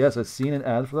documentary. Yes, I've seen an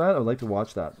ad for that. I would like to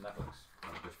watch that.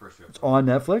 It's on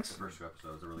Netflix? The first two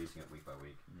episodes, they're releasing it week by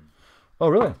week. Oh,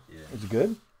 really? Yeah. Is it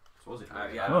good?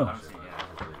 Yeah, Oh. it's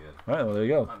really good. All right, well, there you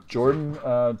go. Jordan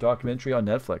documentary on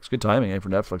Netflix. Good timing, for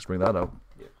Netflix to bring that out.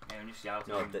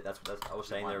 No, that's I was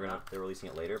saying they're releasing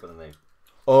it later, but then they.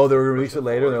 Oh, they were going to release it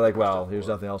later? They're like, wow, there's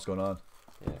nothing else going on.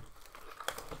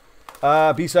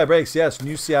 Yeah. B-side breaks, yes.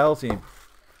 New Seattle team.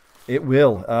 It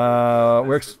will.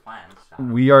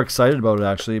 We are excited about it,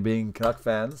 actually, being Canuck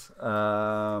fans.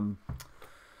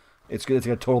 It's good. It's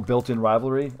got a total built-in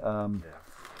rivalry.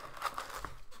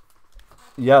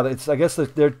 Yeah, it's. I guess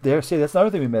they're saying that's another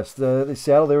thing we missed. The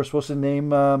Seattle, they were supposed to name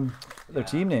their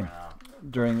team name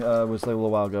during was like a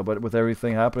little while ago, but with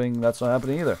everything happening, that's not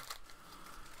happening either.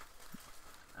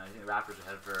 I think the Raptors are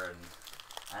headed for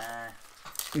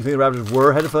You think the Raptors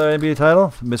were headed for their NBA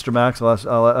title, Mr. Max?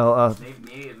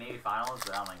 maybe finals,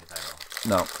 but I don't think the title.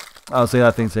 No, I'll say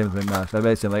that thing same with Max. I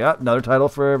may say like another title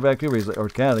for Vancouver, he's like, or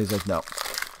Canada. He's like, no.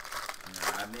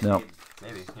 No.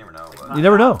 Maybe. You never know. But You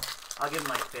never know. I'll give him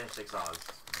like 5 or 6 odds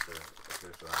if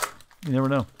they're still happening. You never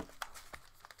know.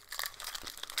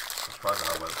 I'm surprised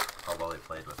at how well they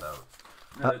played without.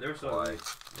 No, they're still Kawhi.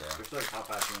 they're still top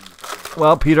 5 team.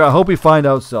 Well, Peter, I hope we find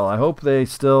out still. I hope they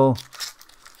still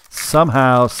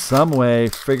somehow, some way,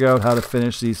 figure out how to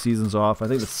finish these seasons off. I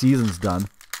think the season's done.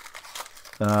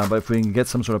 But if we can get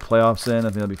some sort of playoffs in, I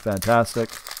think that'd be fantastic.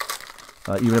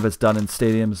 Even if it's done in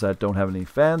stadiums that don't have any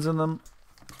fans in them.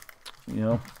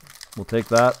 We'll take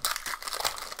that.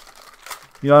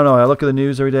 I don't know. I look at the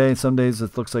news every day, and some days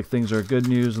it looks like things are good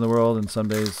news in the world, and some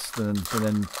days then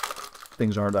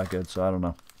things aren't that good. So I don't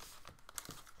know.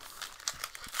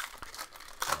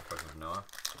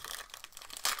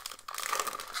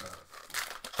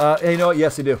 Hey, you know what?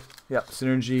 Yes, they do. Yeah,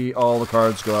 Synergy. All the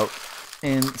cards go out,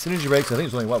 and Synergy breaks. I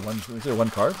think there's only one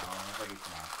card.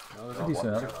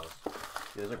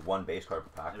 There's like one base card per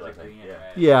pack. I think.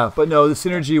 Yeah, but no, the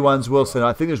Synergy ones will send.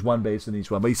 I think there's one base in each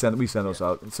one, but we send those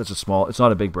out. It's such a small. It's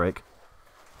not a big break.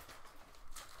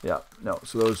 Yeah, no.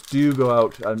 So those do go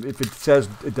out. If it says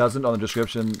it doesn't on the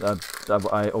description,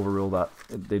 I overrule that.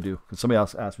 They do. Somebody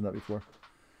else asked me that before.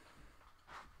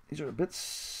 These are a bit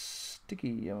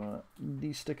sticky. I want to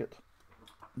de-stick it.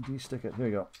 De-stick it. There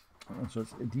you go. So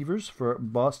it's Devers for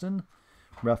Boston.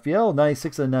 Raphael,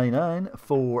 96 and 99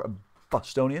 for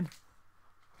Bostonian.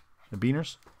 The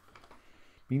Beaners.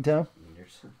 Beantown.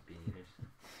 Beaners.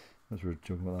 As we were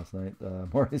joking about last night.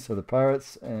 Maurice for the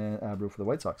Pirates and Abro for the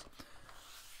White Sox.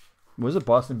 Was it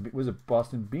Boston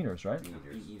Beaners, right?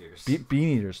 Bean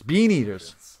Eaters. Bean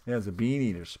Eaters. Yeah, it's the Bean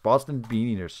Eaters. Boston Bean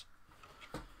Eaters.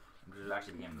 It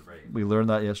actually became the Braves. We learned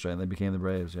that yesterday, and they became the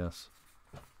Braves, yes.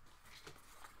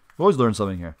 We always learn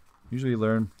something here. Usually we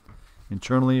learn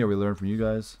internally, or we learn from you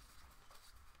guys.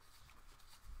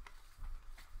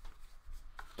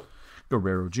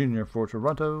 Guerrero Jr. for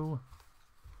Toronto.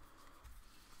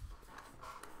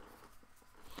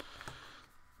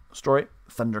 Story.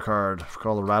 Thunder card for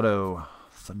Colorado.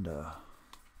 Thunder.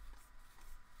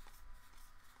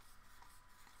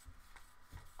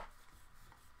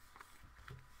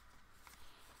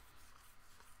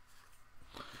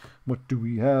 What do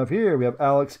we have here? We have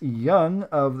Alex Young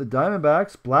of the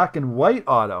Diamondbacks. Black and white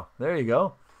auto. There you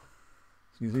go.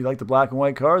 So you like the black and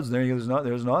white cards? There you go.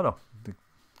 There's an auto.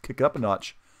 Kick it up a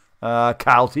notch.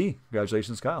 Kyle T.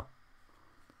 Congratulations, Kyle.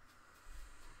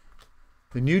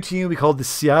 The new team will be called the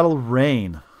Seattle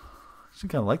Reign. I actually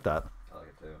kind of like that. I like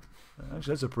it too.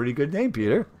 Actually, that's a pretty good name,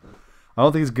 Peter. I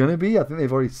don't think it's going to be. I think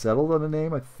they've already settled on a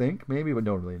name, I think, maybe, but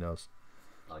no one really knows.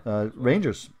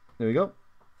 Rangers. There you go.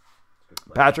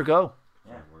 Patrick O.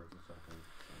 Yeah.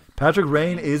 Patrick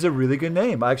Rain is a really good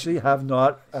name. I actually have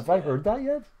not. Have I heard that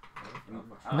yet?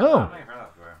 No.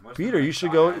 Peter, you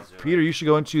should go. Peter, you should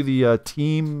go into the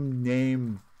team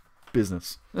name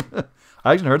business.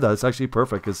 I actually heard that. It's actually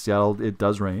perfect because Seattle, it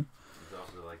does rain. It's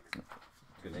also like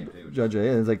good name too. Judge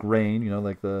A. It's like rain.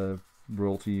 like the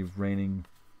royalty of raining.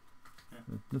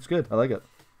 It's good. I like it.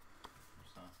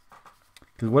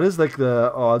 Because what is like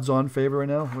the odds-on favor right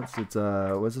now? What's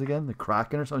it again? The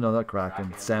Kraken or something? No, not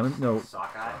Kraken. Salmon? No.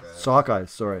 Sockeyes.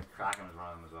 Sorry. Kraken was one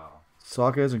of them as well.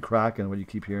 Sockeyes and Kraken, what you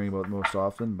keep hearing about most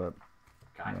often, but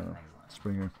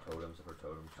Springer. Totems for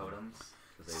totems. Totems.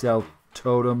 Sell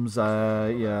totems.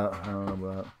 Yeah, I don't know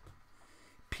about that.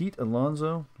 Pete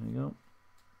Alonso. There you go.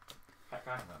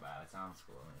 Kraken's not bad. It sounds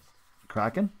cool at least.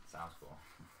 Kraken. Sounds cool.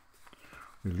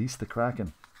 Release the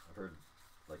Kraken. I've heard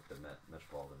like the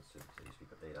Metropolitans too. They used to be,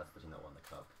 but that's the team that won the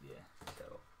cup. Yeah.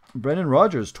 So. Brendan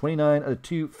Rodgers, 29 out of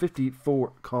 250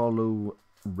 for Colorado.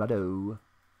 Rado.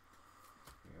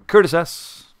 Curtis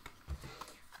S.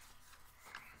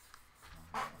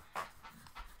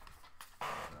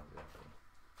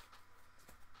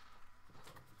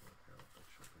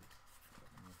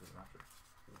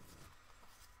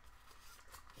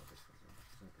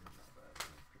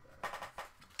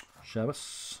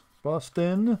 Shabbos,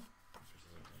 Boston.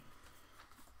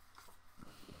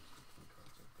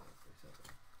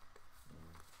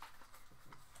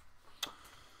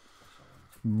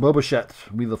 Bobichette,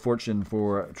 Wheel of Fortune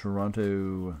for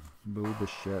Toronto.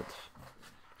 Bobichette.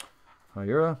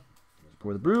 Hyura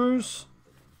for the Brewers.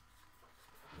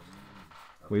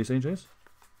 What are you saying, Chase?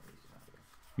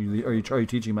 Are you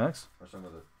teaching Max? Or some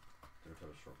of the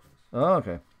short prints. Oh,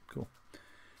 okay, cool.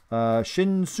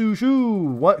 Shin Sushu,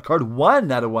 what card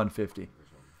 1 out of 150?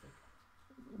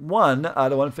 1 out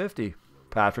of 150.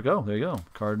 Patrick O, there you go.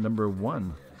 Card number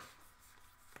 1.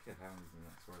 Exactly.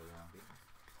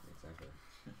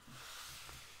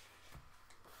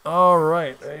 All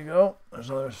right, there you go. There's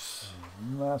another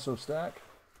massive stack.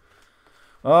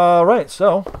 All right,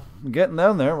 so getting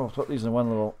down there. We'll put these in one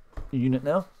little unit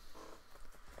now.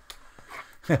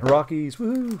 Rockies,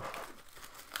 woo!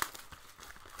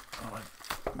 Oh,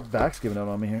 my back's giving out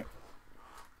on me here.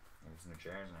 These new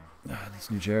chairs now.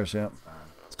 These new chairs, yeah.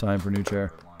 It's time for new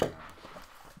chair.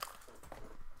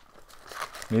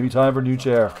 Maybe time for new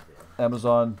chair.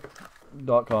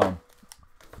 Amazon.com.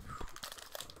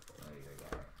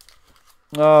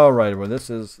 All right, well, this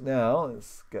is now.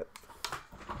 Let's get.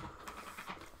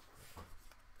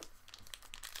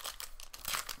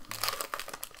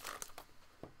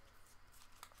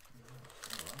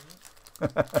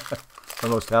 The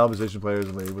most talented position players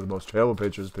in the league with the most terrible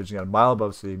pitchers pitching at a mile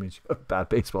above sea means you have a bad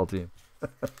baseball team.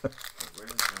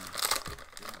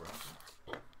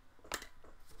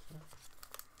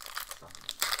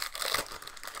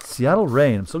 Seattle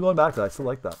Rain. I'm still going back to that. I still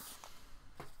like that.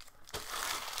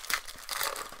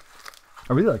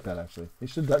 I really like that, actually. That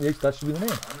should be the name.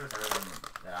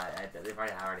 They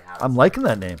probably already have. I'm liking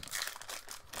that name.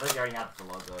 I think they already have the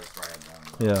logos right now.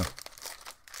 Yeah. So,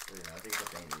 I think it's a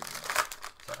thing.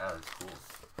 That's cool.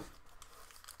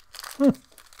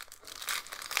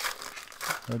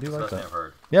 I do like that. I've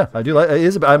heard. Yeah, I do like it.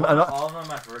 Is I'm not, all of them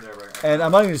I've heard ever. and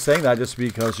I'm not even saying that just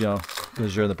because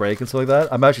because you're in the break and stuff like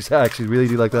that. I actually really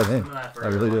do like that name. I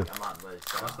really do.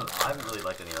 I haven't really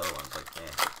liked any other ones. Like,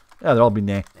 Yeah, they'll all be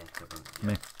nah.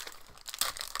 yeah.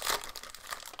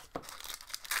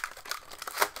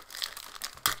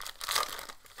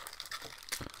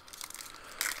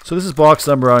 So this is box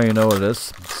number. I don't even know what it is.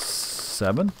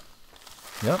 7.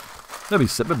 Yep.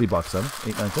 That'd be box 7.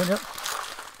 8, 9, 10. Yep.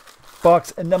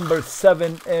 Box number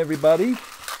 7, everybody.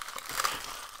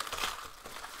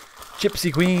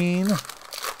 Gypsy Queen.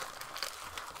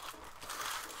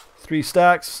 3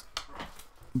 stacks.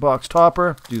 Box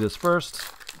topper. Do this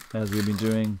first, as we've been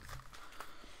doing.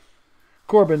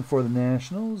 Corbin for the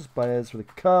Nationals. Baez for the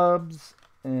Cubs.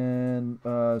 And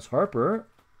Harper.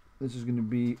 This is going to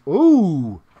be...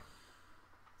 Ooh!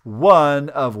 1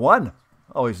 of 1.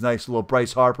 Always nice little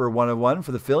Bryce Harper 1 of 1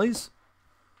 for the Phillies.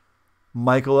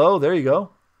 Michael O. There you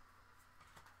go.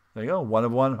 There you go. 1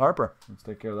 of 1 Harper. Let's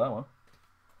take care of that one.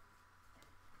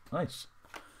 Nice.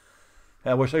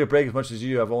 I wish I could break as much as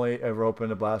you. I've only ever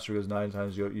opened a blaster because 9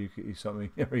 times you something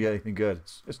you never get anything good.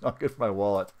 It's not good for my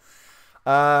wallet.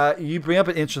 You bring up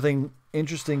an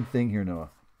interesting thing here, Noah,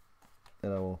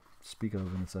 that I will speak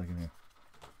of in a second here.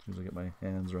 As soon as I get my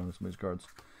hands around some of these cards.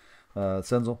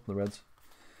 Senzel, the Reds.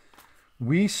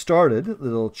 We started the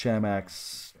little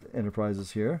Chamax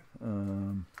Enterprises here.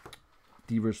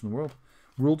 D-Verse in the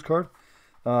World card.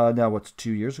 Now, what's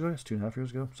 2 years ago? It's 2.5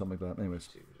 years ago? Something like that. Anyways,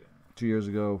 2 years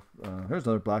ago. Here's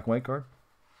another black and white card.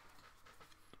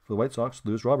 For the White Sox,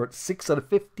 Lewis Robert. 6 out of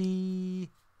 50.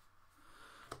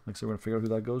 Like I said, we're going to figure out who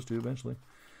that goes to eventually.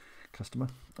 Customer.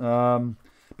 But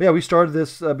yeah, we started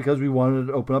this because we wanted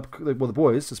to open up, well, the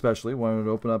boys especially wanted to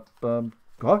open up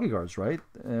hockey cards, right?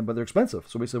 But they're expensive.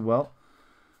 So we said, well,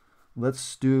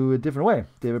 let's do a different way.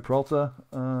 David Peralta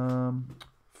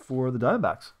for the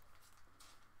Diamondbacks.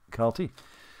 Kyle T.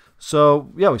 So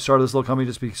yeah, we started this little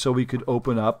company just so we could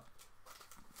open up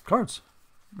cards.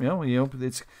 It's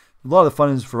a lot of the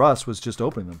fun for us was just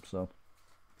opening them. So,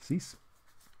 cease.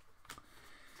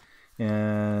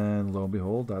 And lo and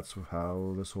behold, that's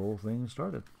how this whole thing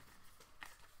started.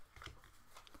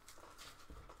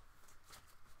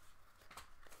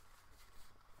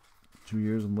 Two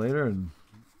years and later, and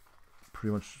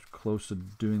pretty much close to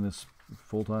doing this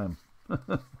full time.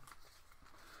 The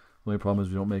only problem is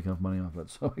we don't make enough money off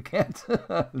it, so I can't.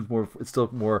 It's still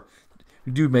more.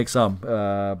 We do make some,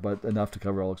 but enough to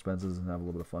cover all expenses and have a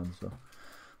little bit of fun. So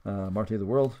Marte of the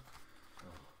World.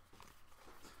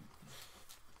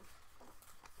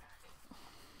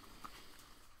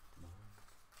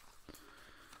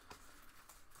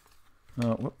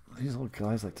 Oh, whoop, these little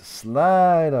guys like to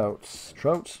slide out.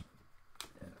 Trout.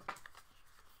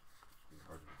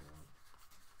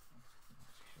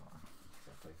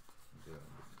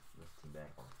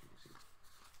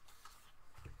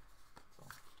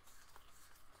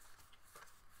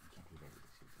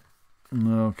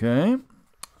 Okay. You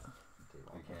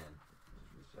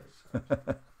can.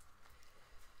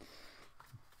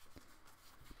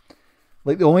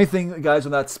 Like the only thing, guys,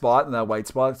 on that spot and that white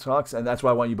spot talks, and that's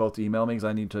why I want you both to email me because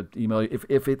I need to email you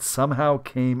if it somehow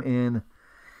came in.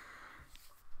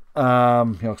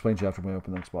 I'll explain to you after we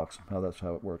open the next box how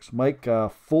it works. Mike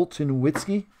Fulton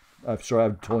Witzke. I'm sorry, I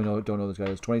totally don't know this guy.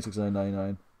 It's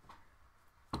 $26.99.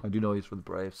 I do know he's for the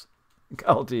Braves.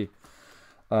 Kyle T.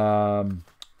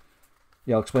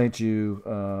 Yeah, I'll explain it to you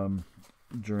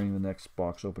during the next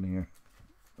box opening here.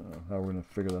 How we're gonna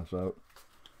figure this out.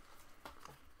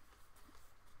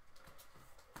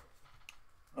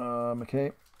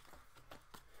 Okay.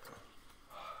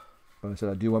 But I said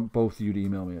I do want both of you to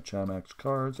email me at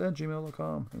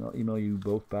chamaxcards@gmail.com, and I'll email you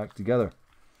both back together.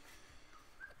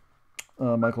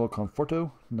 Michael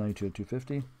Conforto,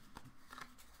 92-250.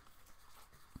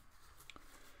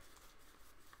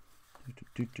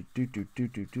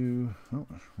 Oh,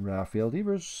 Rafael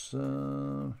Devers.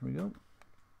 Here we go.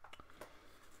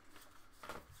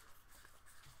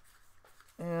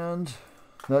 And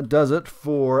that does it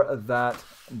for that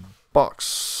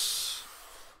box.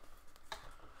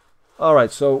 All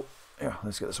right, so yeah,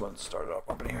 let's get this one started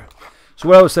up in here. So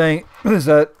what I was saying is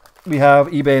that we have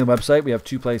eBay and the website. We have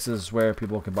two places where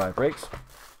people can buy breaks,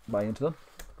 buy into them.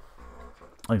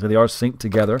 Like I said, they are synced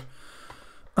together.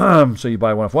 So you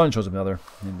buy one off one, it shows up the other,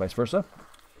 and vice versa.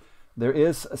 There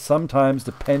is sometimes,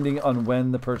 depending on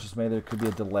when the purchase is made, there could be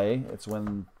a delay. It's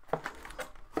when,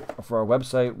 for our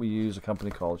website, we use a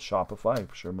company called Shopify. I'm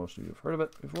sure most of you have heard of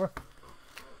it before.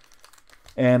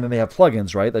 And then they have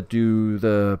plugins, right, that do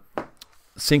the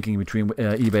syncing between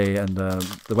eBay and the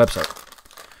website.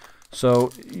 So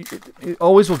it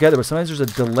always will get it, but sometimes there's a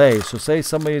delay. So say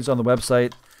somebody's on the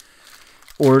website,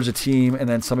 orders a team, and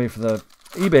then somebody from the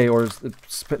eBay orders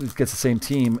gets the same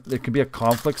team. There can be a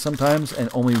conflict sometimes, and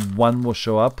only one will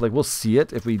show up. Like we'll see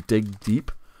it if we dig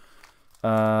deep,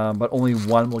 but only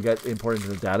one will get imported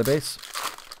into the database.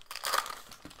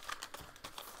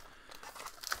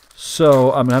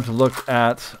 So I'm gonna have to look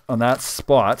at on that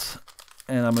spot,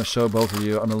 and I'm gonna show both of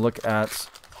you. I'm gonna look at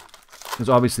because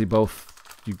obviously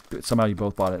somehow you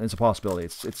both bought it. And it's a possibility.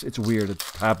 It's weird. It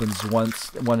happens one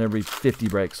every 50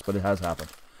 breaks, but it has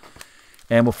happened.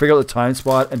 And we'll figure out the time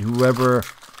spot, and whoever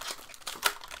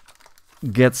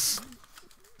gets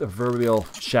the proverbial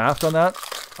shaft on that,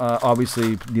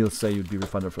 obviously, needless to say, you'd be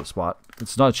refunded for the spot.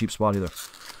 It's not a cheap spot either.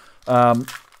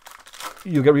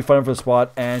 You'll get refunded for the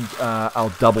spot, and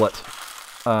I'll double it.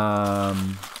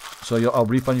 So I'll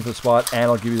refund you for the spot, and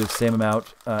I'll give you the same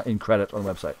amount in credit on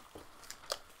the website.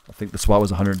 I think the spot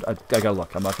was 100. I gotta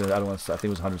look. I'm not gonna. I don't want to. I think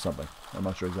it was 100 something. I'm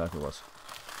not sure exactly what it was.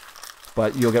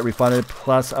 But you'll get refunded.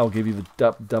 Plus, I'll give you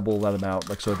the double that amount.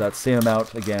 Like so, that same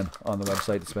amount again on the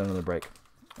website to spend on the break.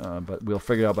 But we'll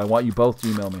figure it out. But I want you both to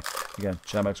email me again.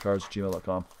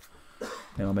 chamaxcards@gmail.com,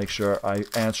 and I'll make sure I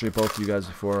answer both of you guys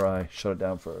before I shut it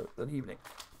down for the evening.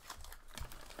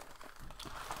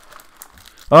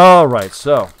 All right.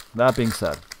 So that being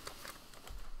said,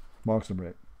 box number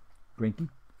 8, Greinke,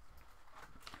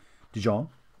 Dijon,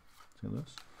 St.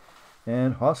 Louis,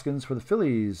 and Hoskins for the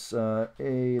Phillies, a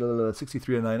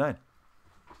 63/99.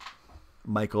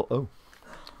 Michael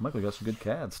got some good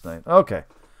cads tonight. Okay,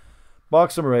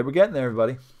 box number 8. We're getting there,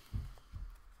 everybody.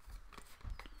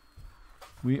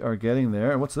 We are getting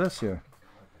there. And what's this here?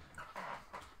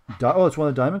 It's one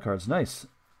of the diamond cards. Nice.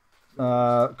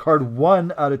 Card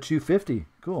 1 out of 250.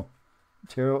 Cool.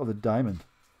 Tarot of the Diamond.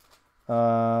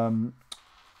 For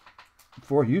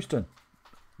Houston.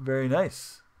 Very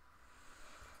nice.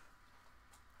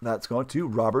 That's going to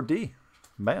Robert D.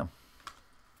 Bam.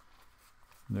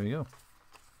 There you go.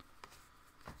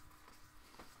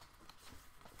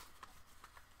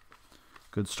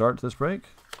 Good start to this break.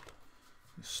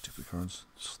 These stupid cards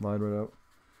slide right out.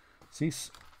 Cease.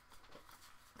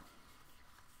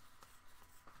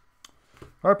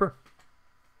 Harper.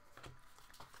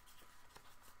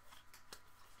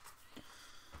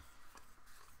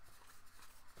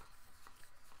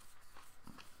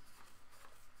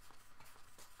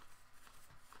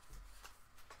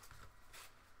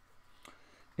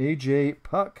 AJ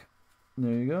Puck.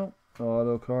 There you go.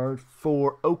 Auto card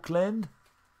for Oakland.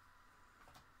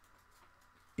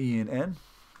 Ian N.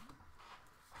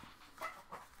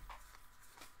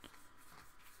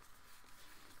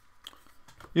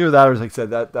 Either that or, like I said,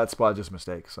 that spot is just a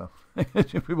mistake. So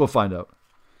we will find out.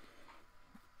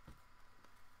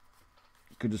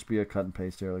 Could just be a cut and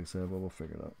paste here, like I said, but we'll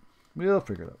figure it out. We'll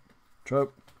figure it out.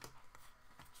 Trope.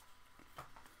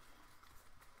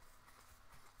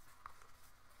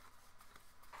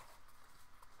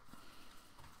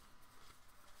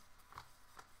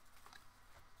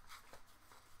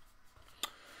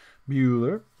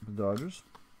 Mueller, the Dodgers.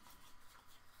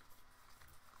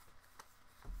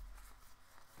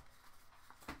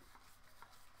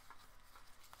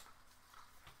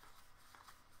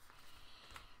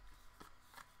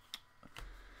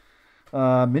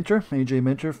 Minter, AJ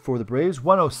Minter for the Braves.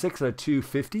 106 out of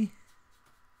 250.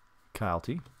 Kyle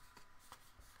T.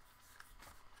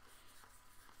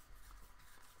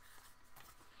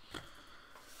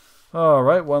 All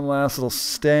right, one last little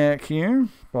stack here.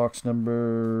 Box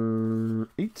number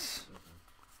 8.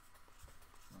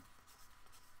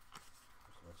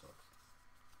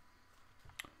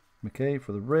 McKay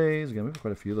for the Rays. Again, we have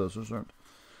quite a few of those. Those are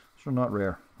not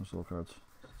rare, those little cards.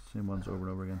 Same ones over and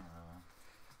over again.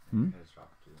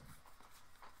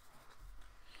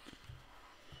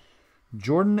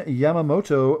 Jordan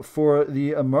Yamamoto for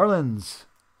the Marlins.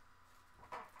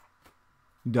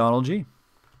 Donald G.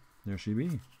 There she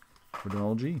be. For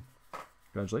Donald G.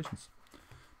 Congratulations.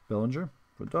 Bellinger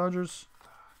for Dodgers.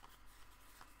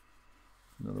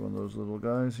 Another one of those little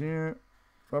guys here.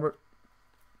 Robert.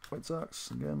 White Sox.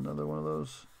 Again, another one of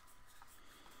those.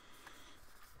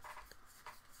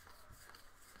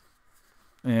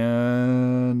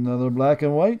 And another black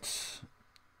and white.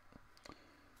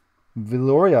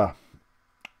 Villoria.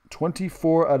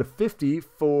 24 out of 50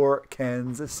 for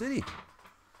Kansas City.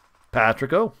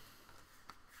 Patrick O.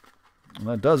 And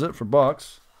that does it for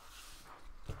box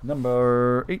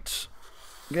number 8.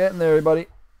 Getting there, everybody.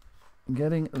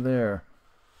 Getting there.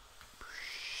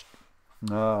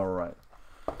 All right.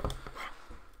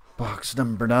 Box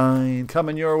number 9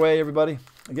 coming your way, everybody.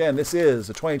 Again, this is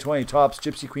a 2020 Topps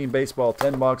Gypsy Queen Baseball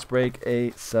 10-box break,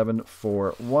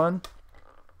 A741.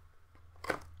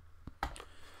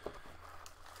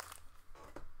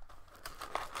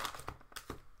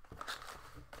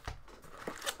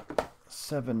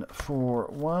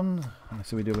 I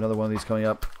see we do have another one of these coming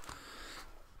up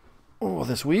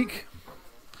this week.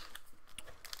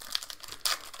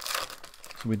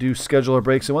 So we do schedule our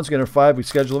breaks. So once again, our 5, we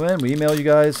schedule them in, we email you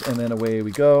guys, and then away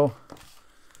we go.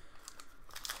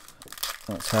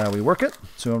 That's how we work it.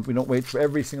 So we don't wait for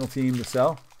every single team to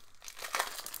sell.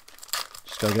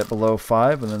 Just got to get below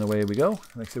 5, and then away we go.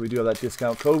 Like I said, we do have that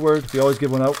discount code word. We always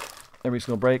give one out every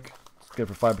single break. It's good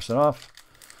for 5% off.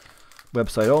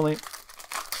 Website only.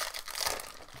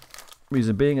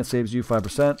 Reason being, it saves you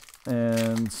 5%,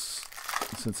 and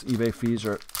since eBay fees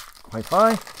are quite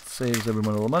high, it saves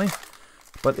everyone a little money.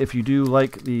 But if you do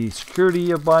like the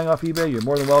security of buying off eBay, you're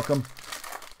more than welcome.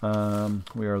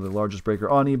 We are the largest breaker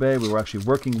on eBay. We were actually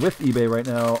working with eBay right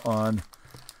now on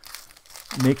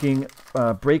making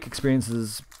break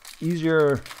experiences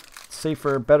easier,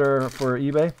 safer, better for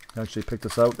eBay. Actually picked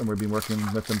us out, and we've been working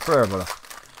with them forever.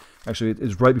 Actually,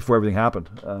 it's right before everything happened.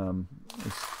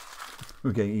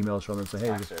 We're getting emails from them saying,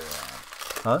 "Hey, Packs are,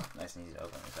 huh? nice and easy to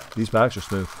open. These packs are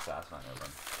smooth." Fast line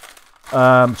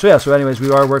open. So anyways,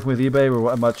 we are working with eBay. We're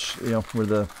we're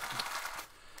the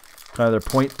kind of their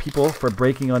point people for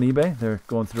breaking on eBay. They're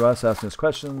going through us, asking us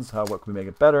questions. What can we make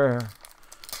it better?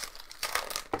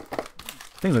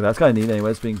 Things like that. It's kind of neat.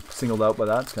 Anyways, being singled out by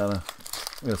that, it's kind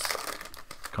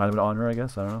of an honor, I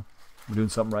guess. I don't know. We're doing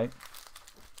something right.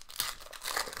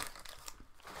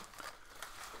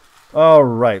 All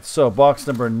right, so box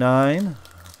number 9.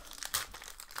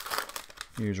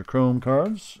 Here's your Chrome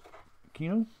cards.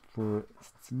 Kino for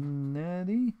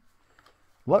Cincinnati.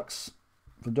 Lux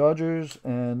for Dodgers.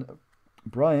 And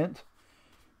Bryant.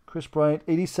 Chris Bryant,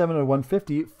 87 out of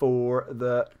 150 for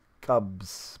the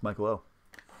Cubs. Michael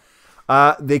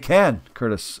O. They can,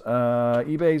 Curtis.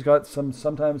 eBay's got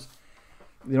sometimes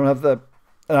they don't have the,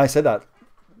 and I said that.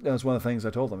 That's one of the things I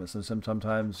told them. Is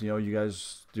sometimes, you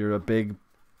guys, you're a big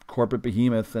corporate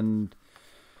behemoth, and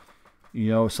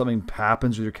something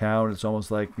happens with your account, it's almost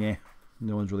like no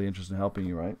one's really interested in helping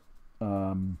you, right?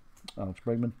 Alex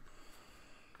Bregman.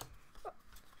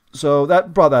 So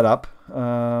that brought that up.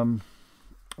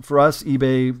 For us,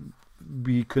 eBay,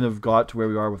 we couldn't have got to where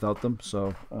we are without them.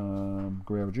 So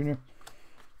Guerrero Jr.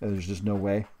 There's just no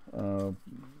way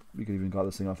we could even got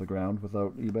this thing off the ground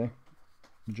without eBay.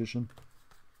 Magician.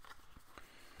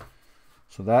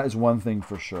 So that is one thing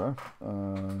for sure.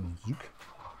 Zook.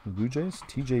 The Blue Jays.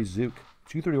 TJ Zook.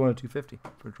 231 to 250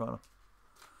 for Toronto.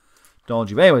 Donald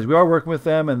G. Anyways, we are working with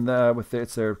them, and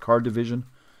it's their card division.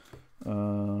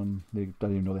 They didn't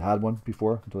even know they had one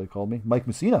before until they called me. Mike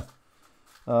Messina.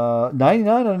 99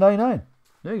 out of 99.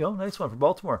 There you go. Nice one for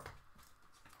Baltimore.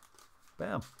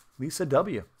 Bam. Lisa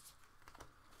W.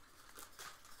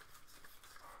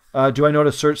 Do I know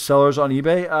to search sellers on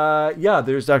eBay? Yeah,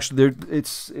 there's actually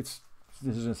this is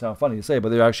gonna sound funny to say, but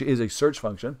there actually is a search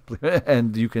function,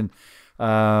 and you can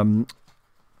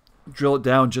drill it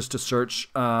down just to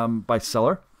search by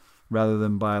seller rather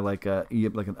than by like an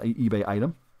eBay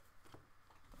item.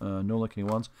 No lucky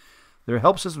ones. Their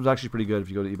help system is actually pretty good if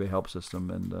you go to eBay help system.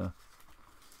 And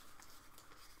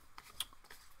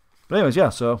but anyways, yeah.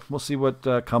 So we'll see what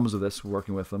comes of this.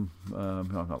 Working with them,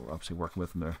 not obviously working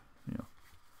with them. They're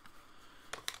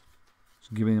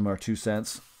just giving them our 2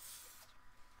 cents.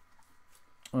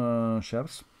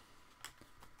 Chefs.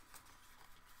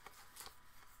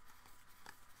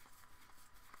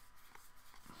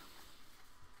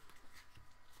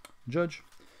 Judge.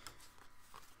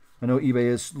 I know eBay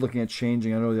is looking at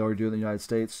changing. I know they already do it in the United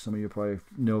States. Some of you probably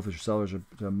know if there's sellers are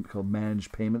called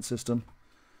managed payment system.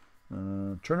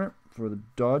 Turner for the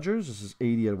Dodgers. This is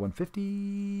 80 out of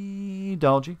 150.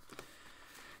 Dolgy.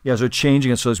 Yeah, so they're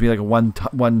changing it so it's be like a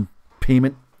one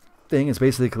payment thing. It's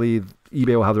basically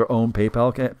eBay will have their own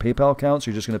PayPal account.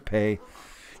 So you're just going to pay.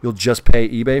 You'll just pay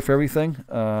eBay for everything.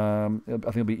 I think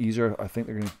it'll be easier. I think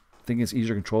they're going to think it's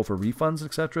easier control for refunds,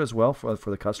 etc. as well for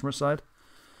the customer side.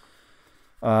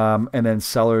 And then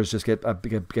sellers just get a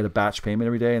batch payment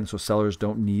every day, and so sellers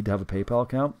don't need to have a PayPal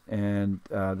account, and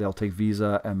they'll take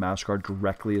Visa and MasterCard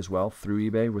directly as well through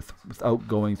eBay without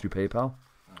going through PayPal.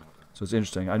 So it's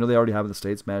interesting. I know they already have in the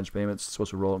States managed payments. It's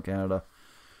supposed to roll in Canada.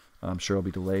 I'm sure it'll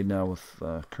be delayed now with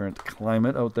current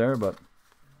climate out there, but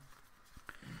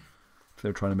if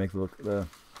they're trying to make the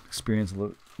experience a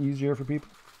little easier for people.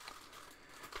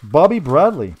 Bobby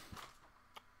Bradley,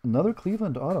 another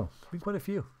Cleveland auto. Been quite a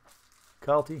few.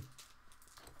 Kyle T.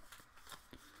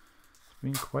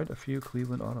 Been quite a few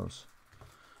Cleveland autos.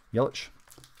 Yelich.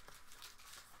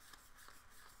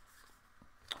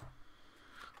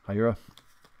 Hyura.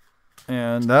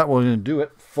 And that will do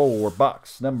it for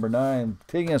box number 9.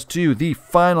 Taking us to the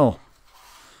final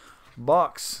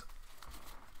box.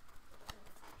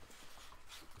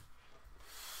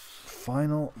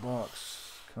 Final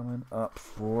box coming up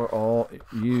for all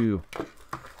you.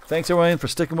 Thanks everyone for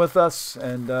sticking with us,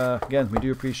 and again, we do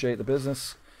appreciate the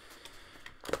business.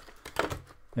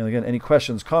 And again, any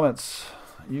questions, comments,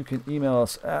 you can email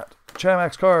us at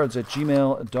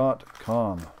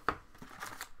chamaxcards@gmail.com.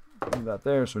 Leave that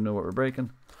there so we know what we're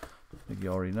breaking. I think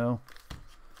you already know.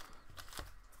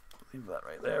 Leave that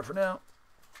right there for now.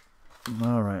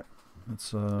 All right,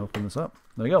 let's open this up.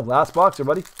 There you go, last box,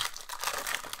 everybody.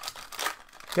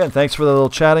 Again, thanks for the little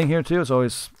chatting here too. It's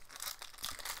always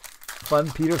fun,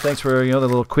 Peter. Thanks for the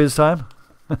little quiz time.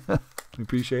 We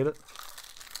appreciate it.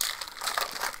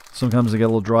 Sometimes they get a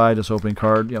little dry just opening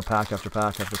card, pack after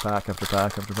pack after pack after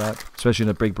pack after pack, especially in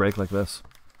a big break like this.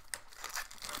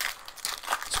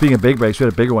 Speaking of big breaks, we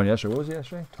had a bigger one yesterday. What was it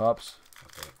yesterday? Tops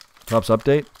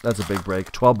update. That's a big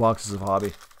break. 12 boxes of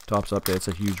hobby. Tops update. It's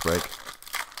a huge break.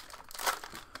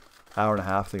 Hour and a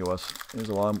half, I think it was. It was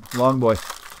a long boy.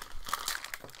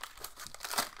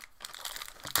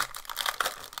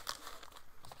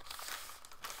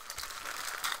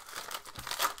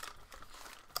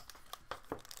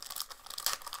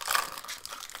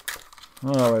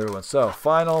 All right, everyone. So,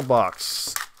 final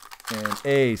box. And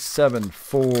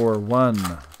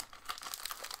A741.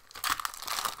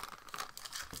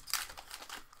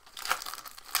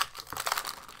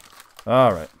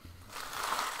 All right.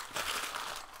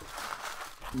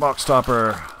 Box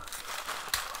topper.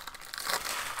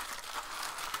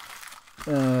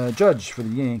 Judge for the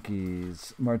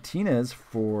Yankees. Martinez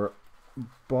for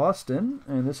Boston.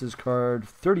 And this is card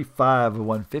 35 of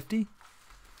 150.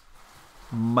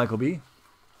 Michael B.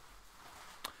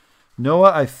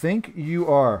 Noah, I think you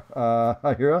are.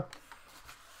 Hyura.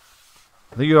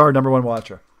 I think you are our #1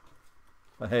 watcher.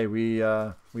 But hey, we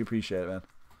appreciate it, man.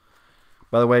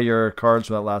 By the way, your cards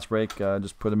from that last break,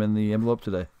 just put them in the envelope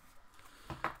today.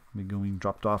 Be going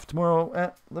dropped off tomorrow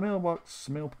at the mailbox,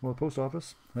 post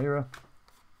office. Hyura.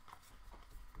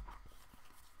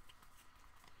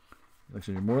 Like I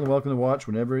said, you're more than welcome to watch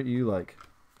whenever you like.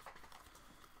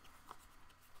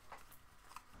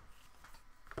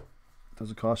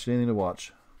 Doesn't cost you anything to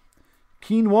watch.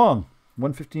 Keen Wong,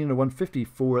 115 to 150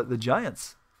 for the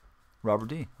Giants. Robert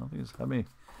D. I don't think he's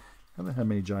haven't had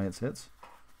many Giants hits.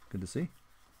 Good to see.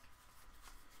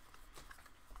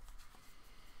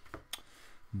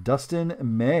 Dustin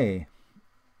May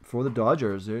for the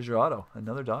Dodgers. There's your auto.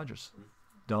 Another Dodgers.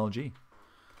 Donald G.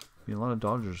 Be a lot of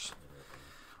Dodgers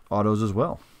autos as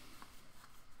well.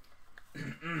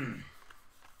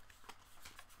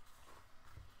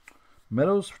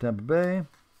 Meadows for Tampa Bay.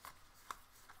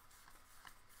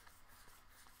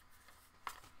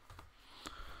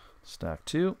 Stack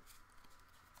 2.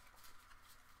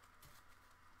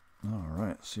 All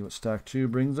right, see what stack 2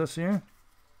 brings us here.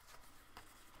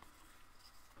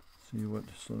 See what,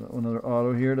 so that one other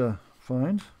auto here to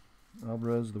find.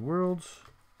 Alvarez of the Worlds.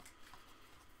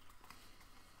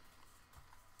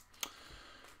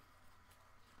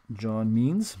 John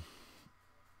Means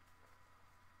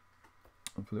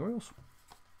for the Orioles.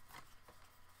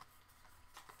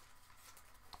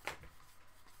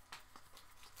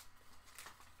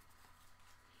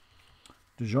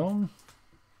 Dijon,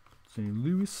 St.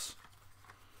 Louis,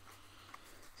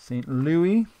 St.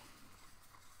 Louis.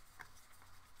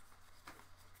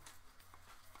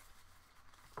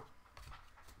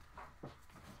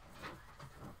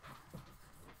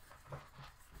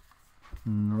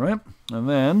 All right, and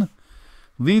then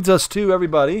leads us to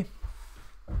everybody.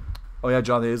 Oh yeah,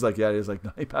 John, it is like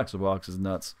 90 packs of boxes,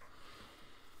 nuts.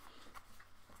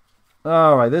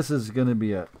 All right, this is going to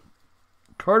be it.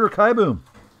 Carter Kieboom,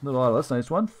 little auto, that's a nice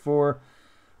one for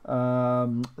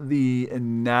the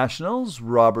Nationals.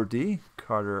 Robert D.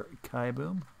 Carter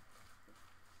Kieboom.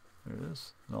 There it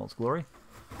is in all its glory.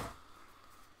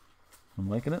 I'm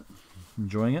liking it,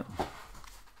 enjoying it.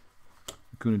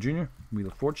 Acuna Jr. Wheel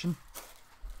of Fortune.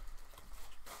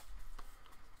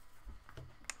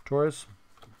 Torres.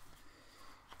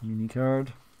 Mini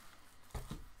card.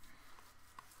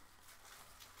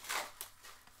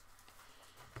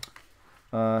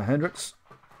 Hendricks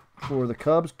for the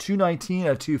Cubs. 219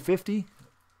 out of 250.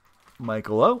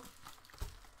 Michael O.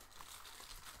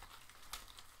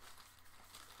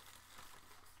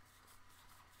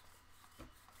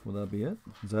 Will that be it?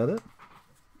 Is that it?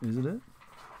 Is it it?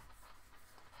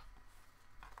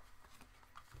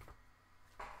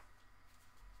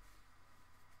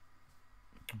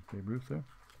 Babe Ruth there.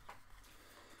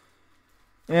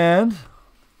 And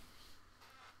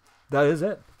that is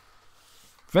it.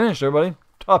 Finished, everybody.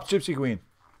 Top Gypsy Queen.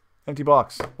 Empty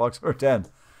box. Box number 10.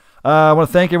 I want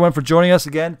to thank everyone for joining us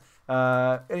again.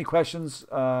 Any questions,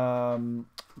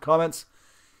 comments,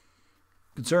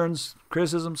 concerns,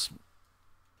 criticisms,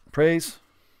 praise,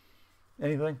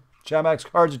 anything?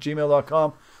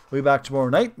 chamaxcards@gmail.com. We'll be back tomorrow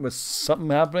night with something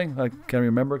happening. I can't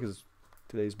remember because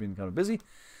today's been kind of busy.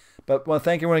 But I want to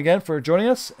thank everyone again for joining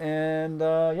us. And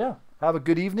yeah, have a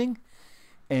good evening.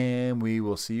 And we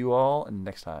will see you all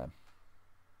next time.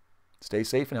 Stay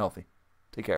safe and healthy.